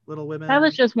 Little Women? That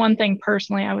was just one thing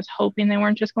personally I was hoping they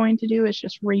weren't just going to do, is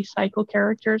just recycle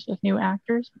characters with new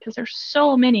actors, because there's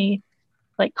so many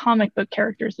like comic book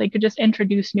characters. They could just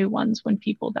introduce new ones when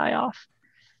people die off.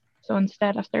 So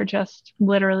instead, if they're just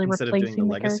literally Instead of replacing doing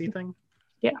the the legacy character, thing?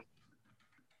 Yeah. I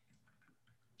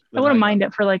Then wouldn't got- mind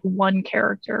it for like one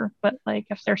character, but like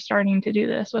if they're starting to do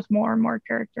this with more and more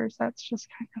characters, that's just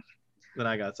kind of Then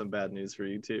I got some bad news for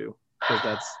you too, because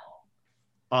that's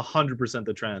 100%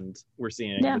 the trend we're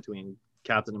seeing Yeah. between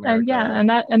Captain America.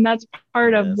 yeah, and that's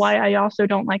part of Yes. why I also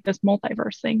don't like this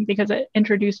multiverse thing, because it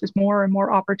introduces more and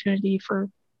more opportunity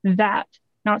for that.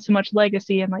 Not so much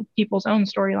legacy and like people's own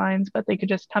storylines, but they could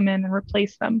just come in and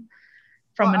replace them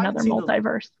from Well, I another see the-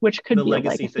 multiverse, which could the be a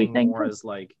legacy legacy thing thing. more as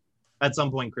like, at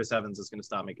some point Chris Evans is going to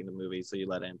stop making the movie, so you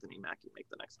let Anthony Mackie make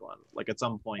the next one. Like at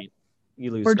some point you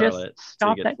lose Or Scarlett, just so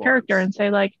stop you that get character Florence. and say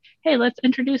like, hey, let's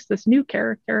introduce this new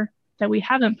character that we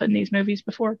haven't put in these movies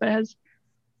before, but has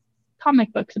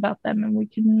comic books about them, and we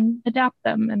can adapt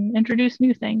them and introduce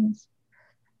new things.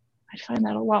 I find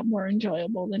that a lot more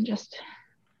enjoyable than just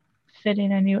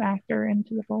fitting a new actor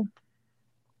into the role.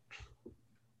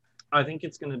 I think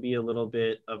it's going to be a little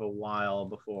bit of a while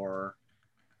before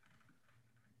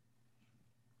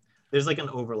there's like an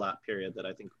overlap period that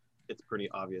I think it's pretty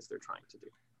obvious they're trying to do,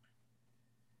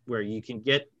 where you can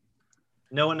get,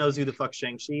 no one knows who the fuck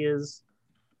Shang-Chi is,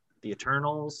 the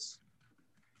Eternals,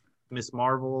 Miss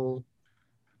Marvel,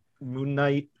 Moon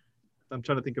Knight. I'm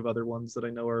trying to think of other ones that I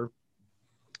know are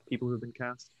people who've been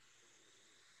cast.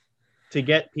 To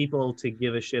get people to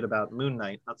give a shit about Moon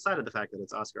Knight, outside of the fact that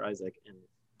it's Oscar Isaac, and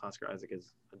Oscar Isaac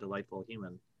is a delightful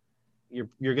human,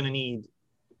 you're going to need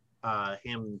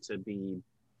him to be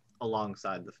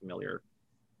alongside the familiar.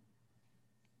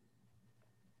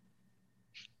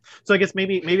 So I guess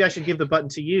maybe I should give the button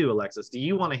to you, Alexis. Do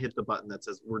you want to hit the button that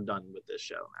says we're done with this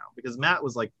show now? Because Matt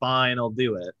was like, fine, I'll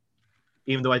do it,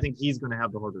 even though I think he's going to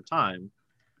have the harder time.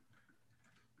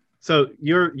 So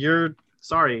you're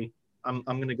sorry. I'm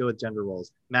going to go with gender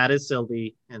roles. Matt is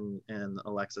Sylvie and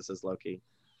Alexis is Loki.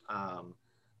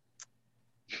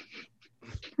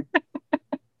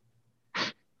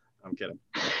 I'm kidding.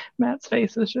 Matt's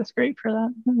face is just great for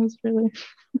that. It was really.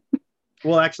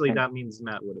 Well, actually, that means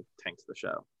Matt would have tanked the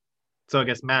show. So I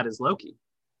guess Matt is Loki,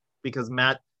 because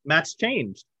Matt's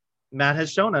changed. Matt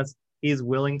has shown us he's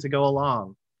willing to go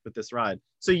along with this ride.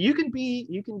 So you can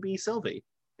be Sylvie,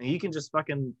 and you can just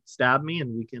fucking stab me,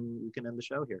 and we can end the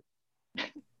show here.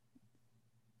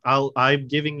 I'm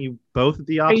giving you both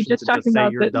the Are option you just to talking just say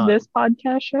about you're done. this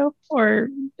podcast show, or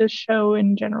the show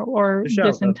in general, or The show,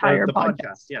 this entire the podcast?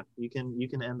 podcast. Yeah, you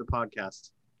can end the podcast.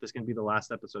 This can be the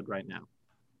last episode right now.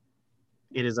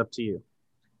 It is up to you,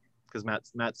 because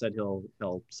Matt said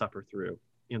he'll suffer through,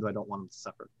 even though I don't want him to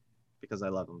suffer, because I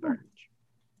love him very much.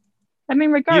 I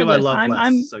mean, I regardless, love I'm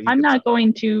less, so you I'm can not suffer.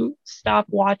 going to stop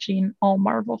watching all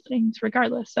Marvel things,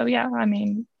 regardless. So yeah, I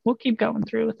mean, we'll keep going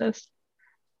through with this.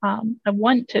 I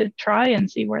want to try and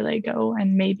see where they go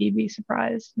and maybe be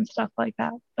surprised and stuff like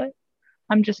that, but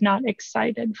I'm just not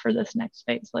excited for this next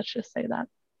phase. Let's just say that.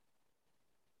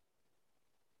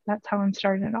 That's how I'm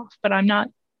starting it off, but I'm not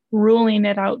ruling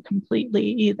it out completely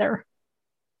either.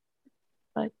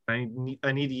 But I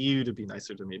need you to be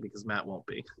nicer to me, because Matt won't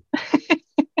be.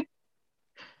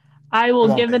 I will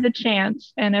Won't give be. it a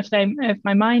chance, and if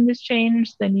my mind has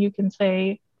changed, then you can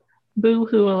say, "Boo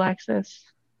hoo, Alexis."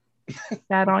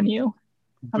 Bad on you.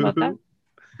 How about that?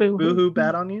 Boo Boo-hoo,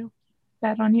 bad on you?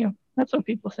 Bad on you. That's what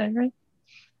people say, right?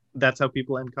 That's how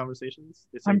people end conversations?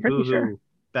 They say, I'm pretty boo-hoo, sure.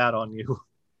 bad on you.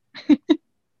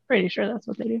 Pretty sure that's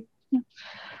what they do.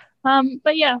 Yeah.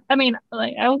 But yeah, I mean,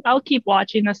 like I'll keep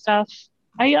watching this stuff.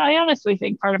 I honestly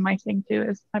think part of my thing too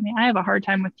is, I mean, I have a hard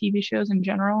time with TV shows in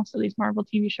general. So these Marvel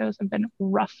TV shows have been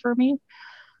rough for me.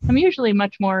 I'm usually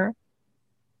much more,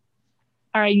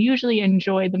 or I usually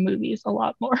enjoy the movies a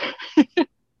lot more.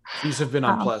 These have been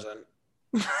unpleasant.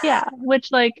 Yeah,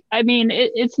 which, like, I mean,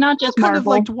 it's not just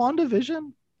Marvel. Kind of liked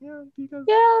WandaVision. Yeah, because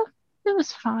Yeah, it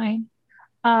was fine.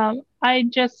 I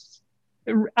just,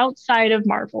 outside of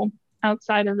Marvel,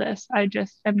 outside of this, I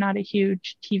just am not a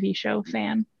huge TV show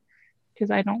fan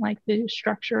because I don't like the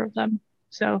structure of them.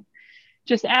 So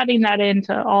just adding that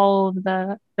into all of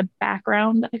the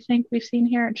background I think we've seen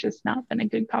here, it's just not been a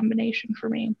good combination for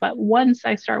me. But once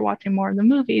I start watching more of the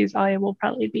movies, I will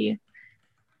probably be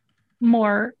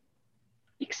more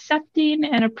accepting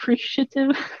and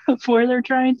appreciative of where they're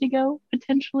trying to go,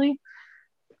 potentially.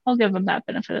 I'll give them that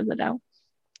benefit of the doubt.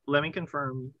 let me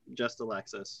confirm, just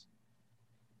Alexis.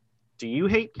 Do you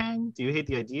hate Kang? Do you hate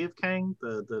the idea of Kang?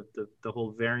 The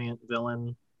whole variant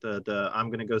villain? The I'm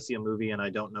gonna go see a movie and I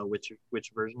don't know which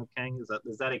version of Kang?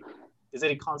 Is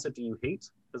that a concept you hate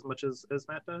as much as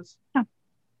Matt does? Yeah.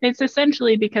 It's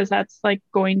essentially because that's like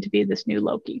going to be this new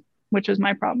Loki, which is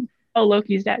my problem. Oh,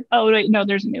 Loki's dead. Oh, wait, no,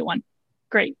 there's a new one.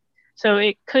 Great. So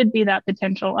it could be that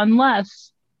potential,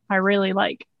 unless I really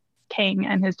like Kang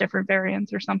and his different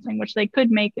variants or something, which they could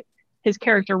make his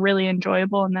character really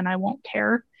enjoyable, and then I won't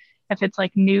care if it's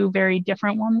like new, very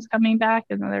different ones coming back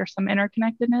and there's some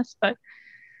interconnectedness. But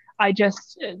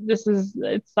it's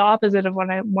the opposite of what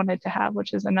I wanted to have,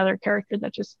 which is another character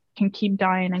that just can keep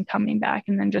dying and coming back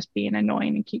and then just being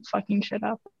annoying and keep fucking shit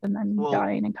up and then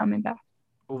dying and coming back.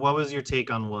 What was your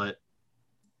take on what,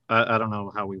 I don't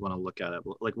know how we want to look at it,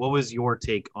 but like, what was your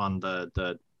take on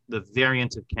the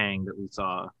variant of Kang that we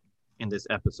saw in this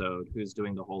episode, who's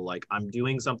doing the whole, like, I'm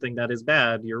doing something that is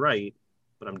bad, you're right,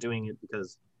 but I'm doing it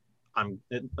because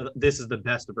this is the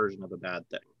best version of a bad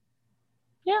thing.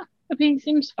 Yeah, I mean, he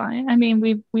seems fine. I mean,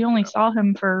 we only saw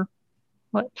him for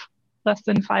what, less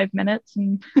than 5 minutes,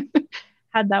 and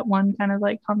had that one kind of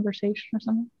like conversation or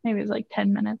something. Maybe it was like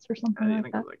 10 minutes or something I like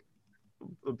think that. it was like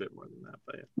a bit more than that,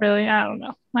 but yeah. Really, I don't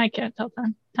know. I can't tell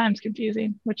time. Time's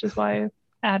confusing, which is why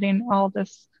adding all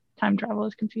this time travel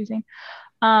is confusing.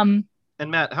 And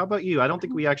Matt, how about you? I don't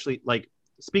think we actually, like,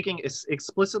 speaking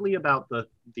explicitly about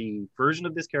the version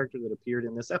of this character that appeared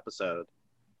in this episode,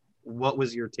 what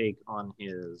was your take on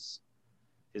his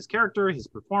character, his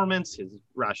performance, his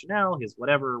rationale, his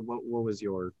whatever? What was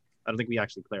your? I don't think we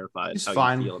actually clarified He's how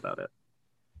fine. you feel about it.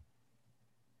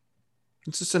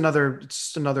 It's just another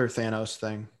Thanos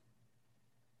thing.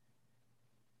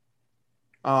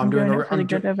 Oh, I'm doing it for the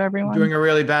good of everyone. I'm doing a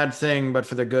really bad thing, but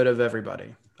for the good of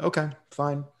everybody. Okay,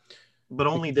 fine. But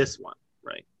only this one,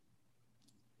 right?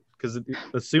 Because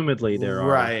assumedly there are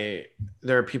right.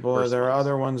 There are people. worse There are ones.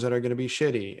 other ones that are going to be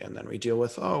shitty, and then we deal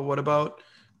with. Oh, what about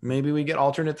maybe we get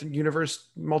alternate universe,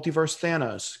 multiverse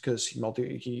Thanos, because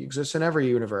he exists in every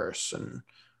universe and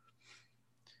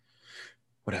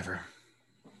whatever.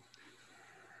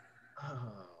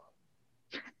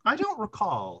 I don't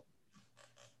recall.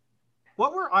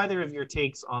 What were either of your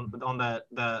takes on that?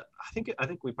 I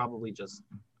think we probably just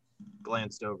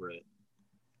glanced over it.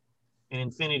 In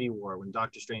Infinity War, when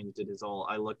Doctor Strange did his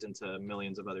I looked into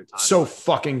millions of other times. So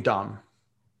fucking dumb.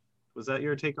 Was that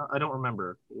your take on? I don't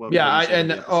remember. What Yeah, you said in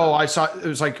the episode. I saw it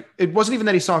was like it wasn't even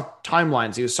that he saw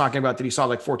timelines. He was talking about that he saw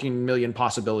like 14 million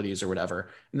possibilities or whatever,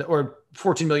 or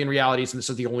 14 million realities, and this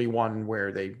is the only one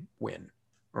where they win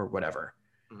or whatever.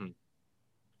 Mm-hmm.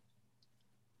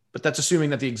 But that's assuming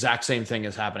that the exact same thing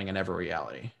is happening in every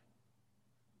reality,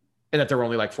 and that there are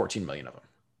only like 14 million of them.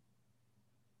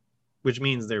 Which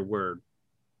means there were.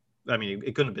 I mean,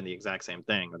 it couldn't have been the exact same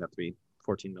thing. It would have to be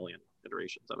 14 million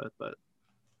iterations of it, but.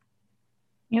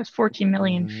 He has 14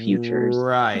 million futures.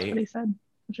 Right. That's what he said,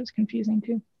 which is confusing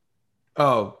too.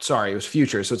 Oh, sorry. It was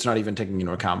future. So it's not even taking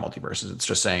into account multiverses. It's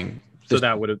just saying. So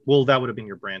that would have been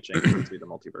your branching into the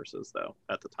multiverses though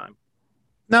at the time.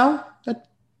 No.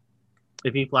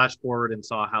 If he flashed forward and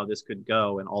saw how this could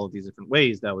go in all of these different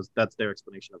ways, that's their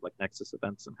explanation of like Nexus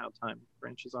events and how time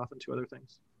branches off into other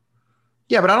things.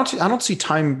 Yeah, but I don't see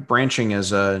time branching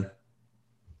as a.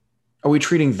 Are we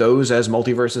treating those as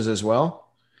multiverses as well?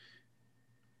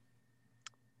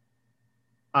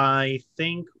 I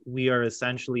think we are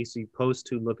essentially supposed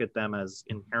to look at them as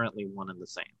inherently one and the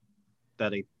same.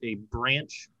 That a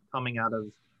branch coming out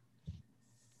of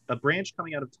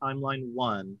timeline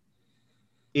 1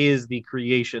 is the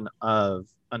creation of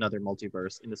another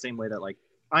multiverse in the same way that like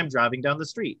I'm driving down the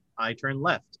street, I turn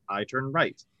left, I turn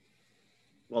right.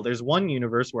 Well, there's one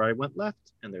universe where I went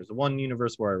left, and there's one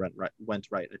universe where I went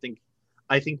right.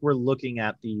 I think we're looking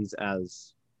at these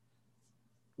as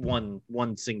one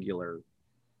singular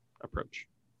approach.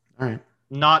 All right.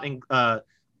 Not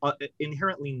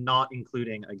inherently not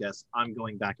including, I guess, I'm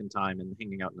going back in time and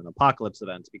hanging out in an apocalypse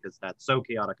event because that's so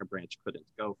chaotic a branch couldn't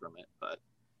go from it. But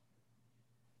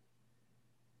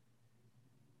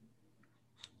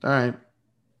all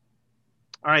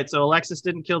right. So Alexis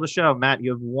didn't kill the show. Matt, you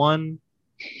have one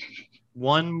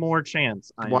more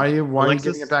chance. Why are you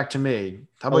giving it back to me?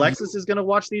 How about Alexis is going to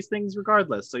watch these things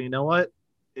regardless. So you know what?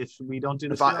 If we don't do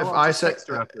this,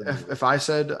 if I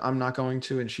said I'm not going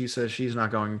to, and she says she's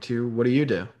not going to, what do?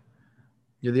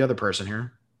 You're the other person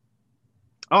here.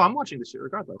 Oh, I'm watching this shit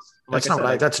regardless. That's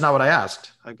not what I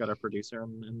asked. I got a producer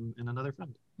and another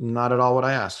friend. Not at all what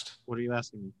I asked. What are you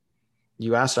asking me?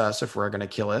 You asked us if we're going to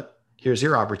kill it. Here's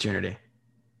your opportunity.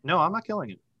 No, I'm not killing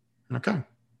it. Okay.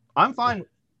 I'm fine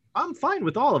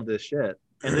with all of this shit.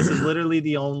 And this is literally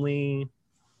the only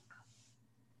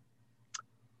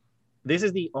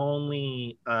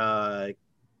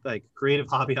like creative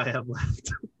hobby I have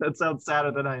left. That sounds sadder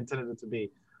than I intended it to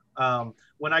be.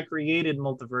 When I created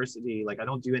Multiversity, like I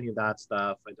don't do any of that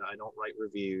stuff. I don't write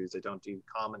reviews. I don't do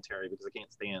commentary because I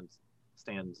can't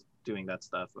stand doing that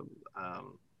stuff.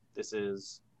 This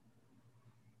is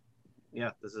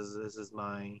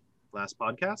my last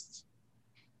podcast.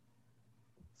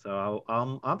 So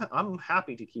I'm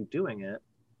happy to keep doing it,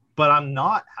 but I'm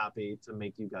not happy to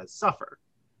make you guys suffer.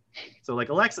 So like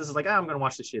Alexis is like, I'm gonna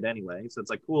watch this shit anyway. So it's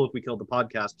like cool if we killed the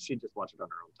podcast, she'd just watch it on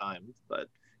her own time. But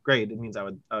great, it means I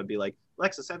would be like,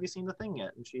 Alexis, have you seen the thing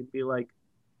yet? And she'd be like,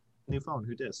 new phone,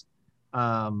 who dis?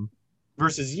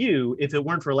 Versus you, if it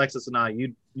weren't for Alexis and I,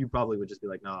 you probably would just be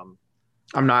like, no,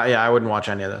 I'm not. Yeah, I wouldn't watch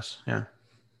any of this. Yeah.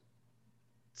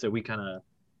 So we kind of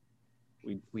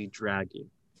we drag you.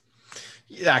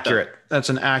 Accurate. That's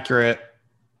an accurate.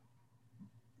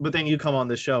 But then you come on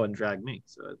this show and drag me.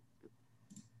 So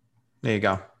there you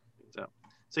go.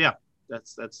 So yeah,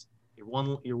 that's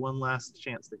your one last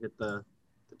chance to hit the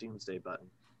doomsday button.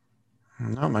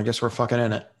 No, I guess we're fucking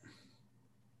in it.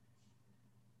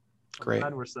 Great. I'm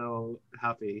glad we're so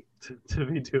happy to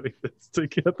be doing this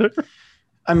together.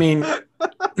 I mean,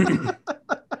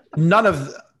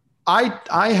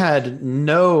 I had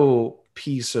no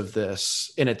piece of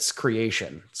this in its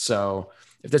creation. So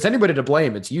if there's anybody to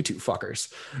blame, it's you two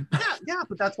fuckers. Yeah,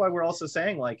 but that's why we're also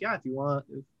saying like, yeah, if you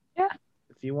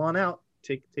want out,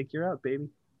 take your out, baby.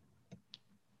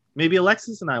 Maybe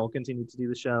Alexis and I will continue to do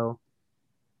the show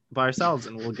by ourselves,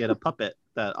 and we'll get a puppet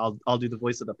that I'll do the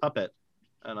voice of the puppet,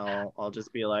 and I'll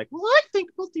just be like, well, I think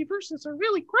multiverses are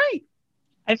really great.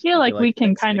 I feel like we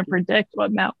can kind of predict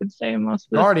what Matt would say most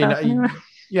of the stuff.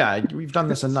 Yeah, we've done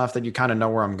this enough that you kind of know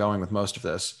where I'm going with most of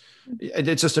this.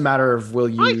 It's just a matter of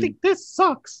I think this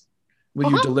sucks. Will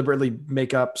you deliberately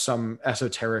make up some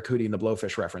esoteric Hootie and the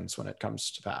Blowfish reference when it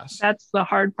comes to pass? That's the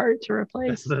hard part to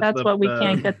replace. That's what we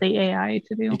can't get the AI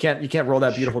to do. You can't roll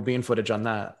that beautiful bean footage on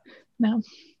that. No.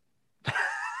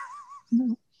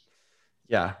 No.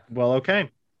 Yeah. Well, okay.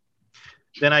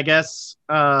 Then I guess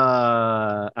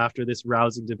after this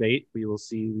rousing debate, we will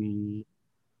see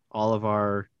all of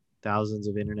our thousands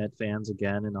of internet fans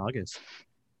again in August.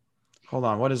 Hold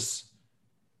on. What is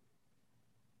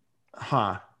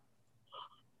Huh.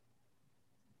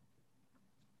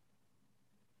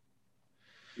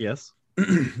 Yes.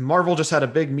 Marvel just had a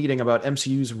big meeting about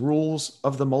MCU's rules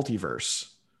of the multiverse.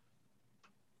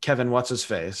 Kevin, what's his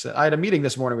face? I had a meeting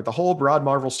this morning with the whole broad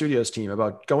Marvel Studios team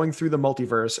about going through the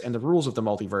multiverse and the rules of the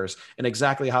multiverse and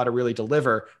exactly how to really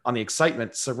deliver on the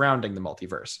excitement surrounding the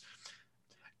multiverse.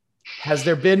 Has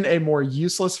there been a more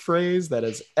useless phrase that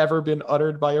has ever been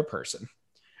uttered by a person?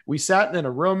 We sat in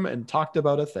a room and talked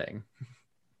about a thing.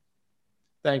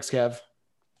 Thanks, Kev.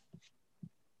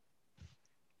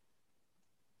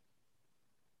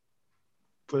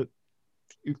 But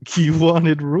you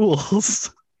wanted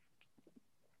rules.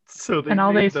 So And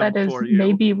all they said is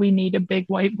maybe we need a big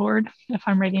whiteboard if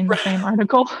I'm reading the same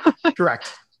article.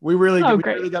 Correct. We really got to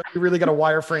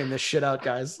wireframe this shit out,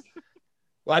 guys.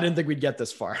 Well, I didn't think we'd get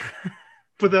this far.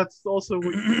 But that's also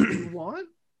what you want?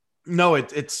 No,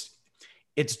 it's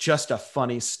just a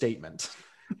funny statement.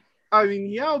 I mean,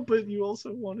 yeah, but you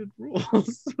also wanted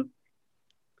rules.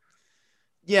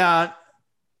 Yeah.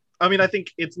 I mean, I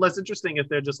think it's less interesting if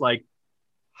they're just like,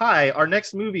 hi, our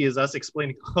next movie is us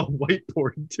explaining a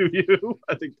whiteboard to you.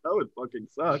 I think that would fucking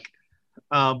suck.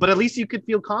 But at least you could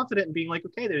feel confident in being like,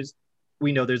 okay,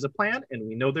 we know there's a plan and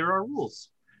we know there are rules.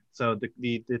 So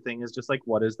the thing is just like,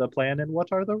 what is the plan and what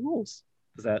are the rules?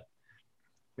 Does that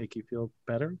make you feel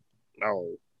better?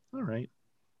 No. All right.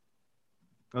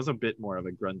 That was a bit more of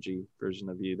a grungy version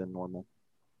of you than normal.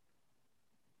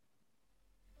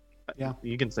 Yeah.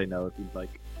 You can say no if you'd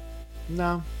like.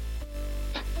 No.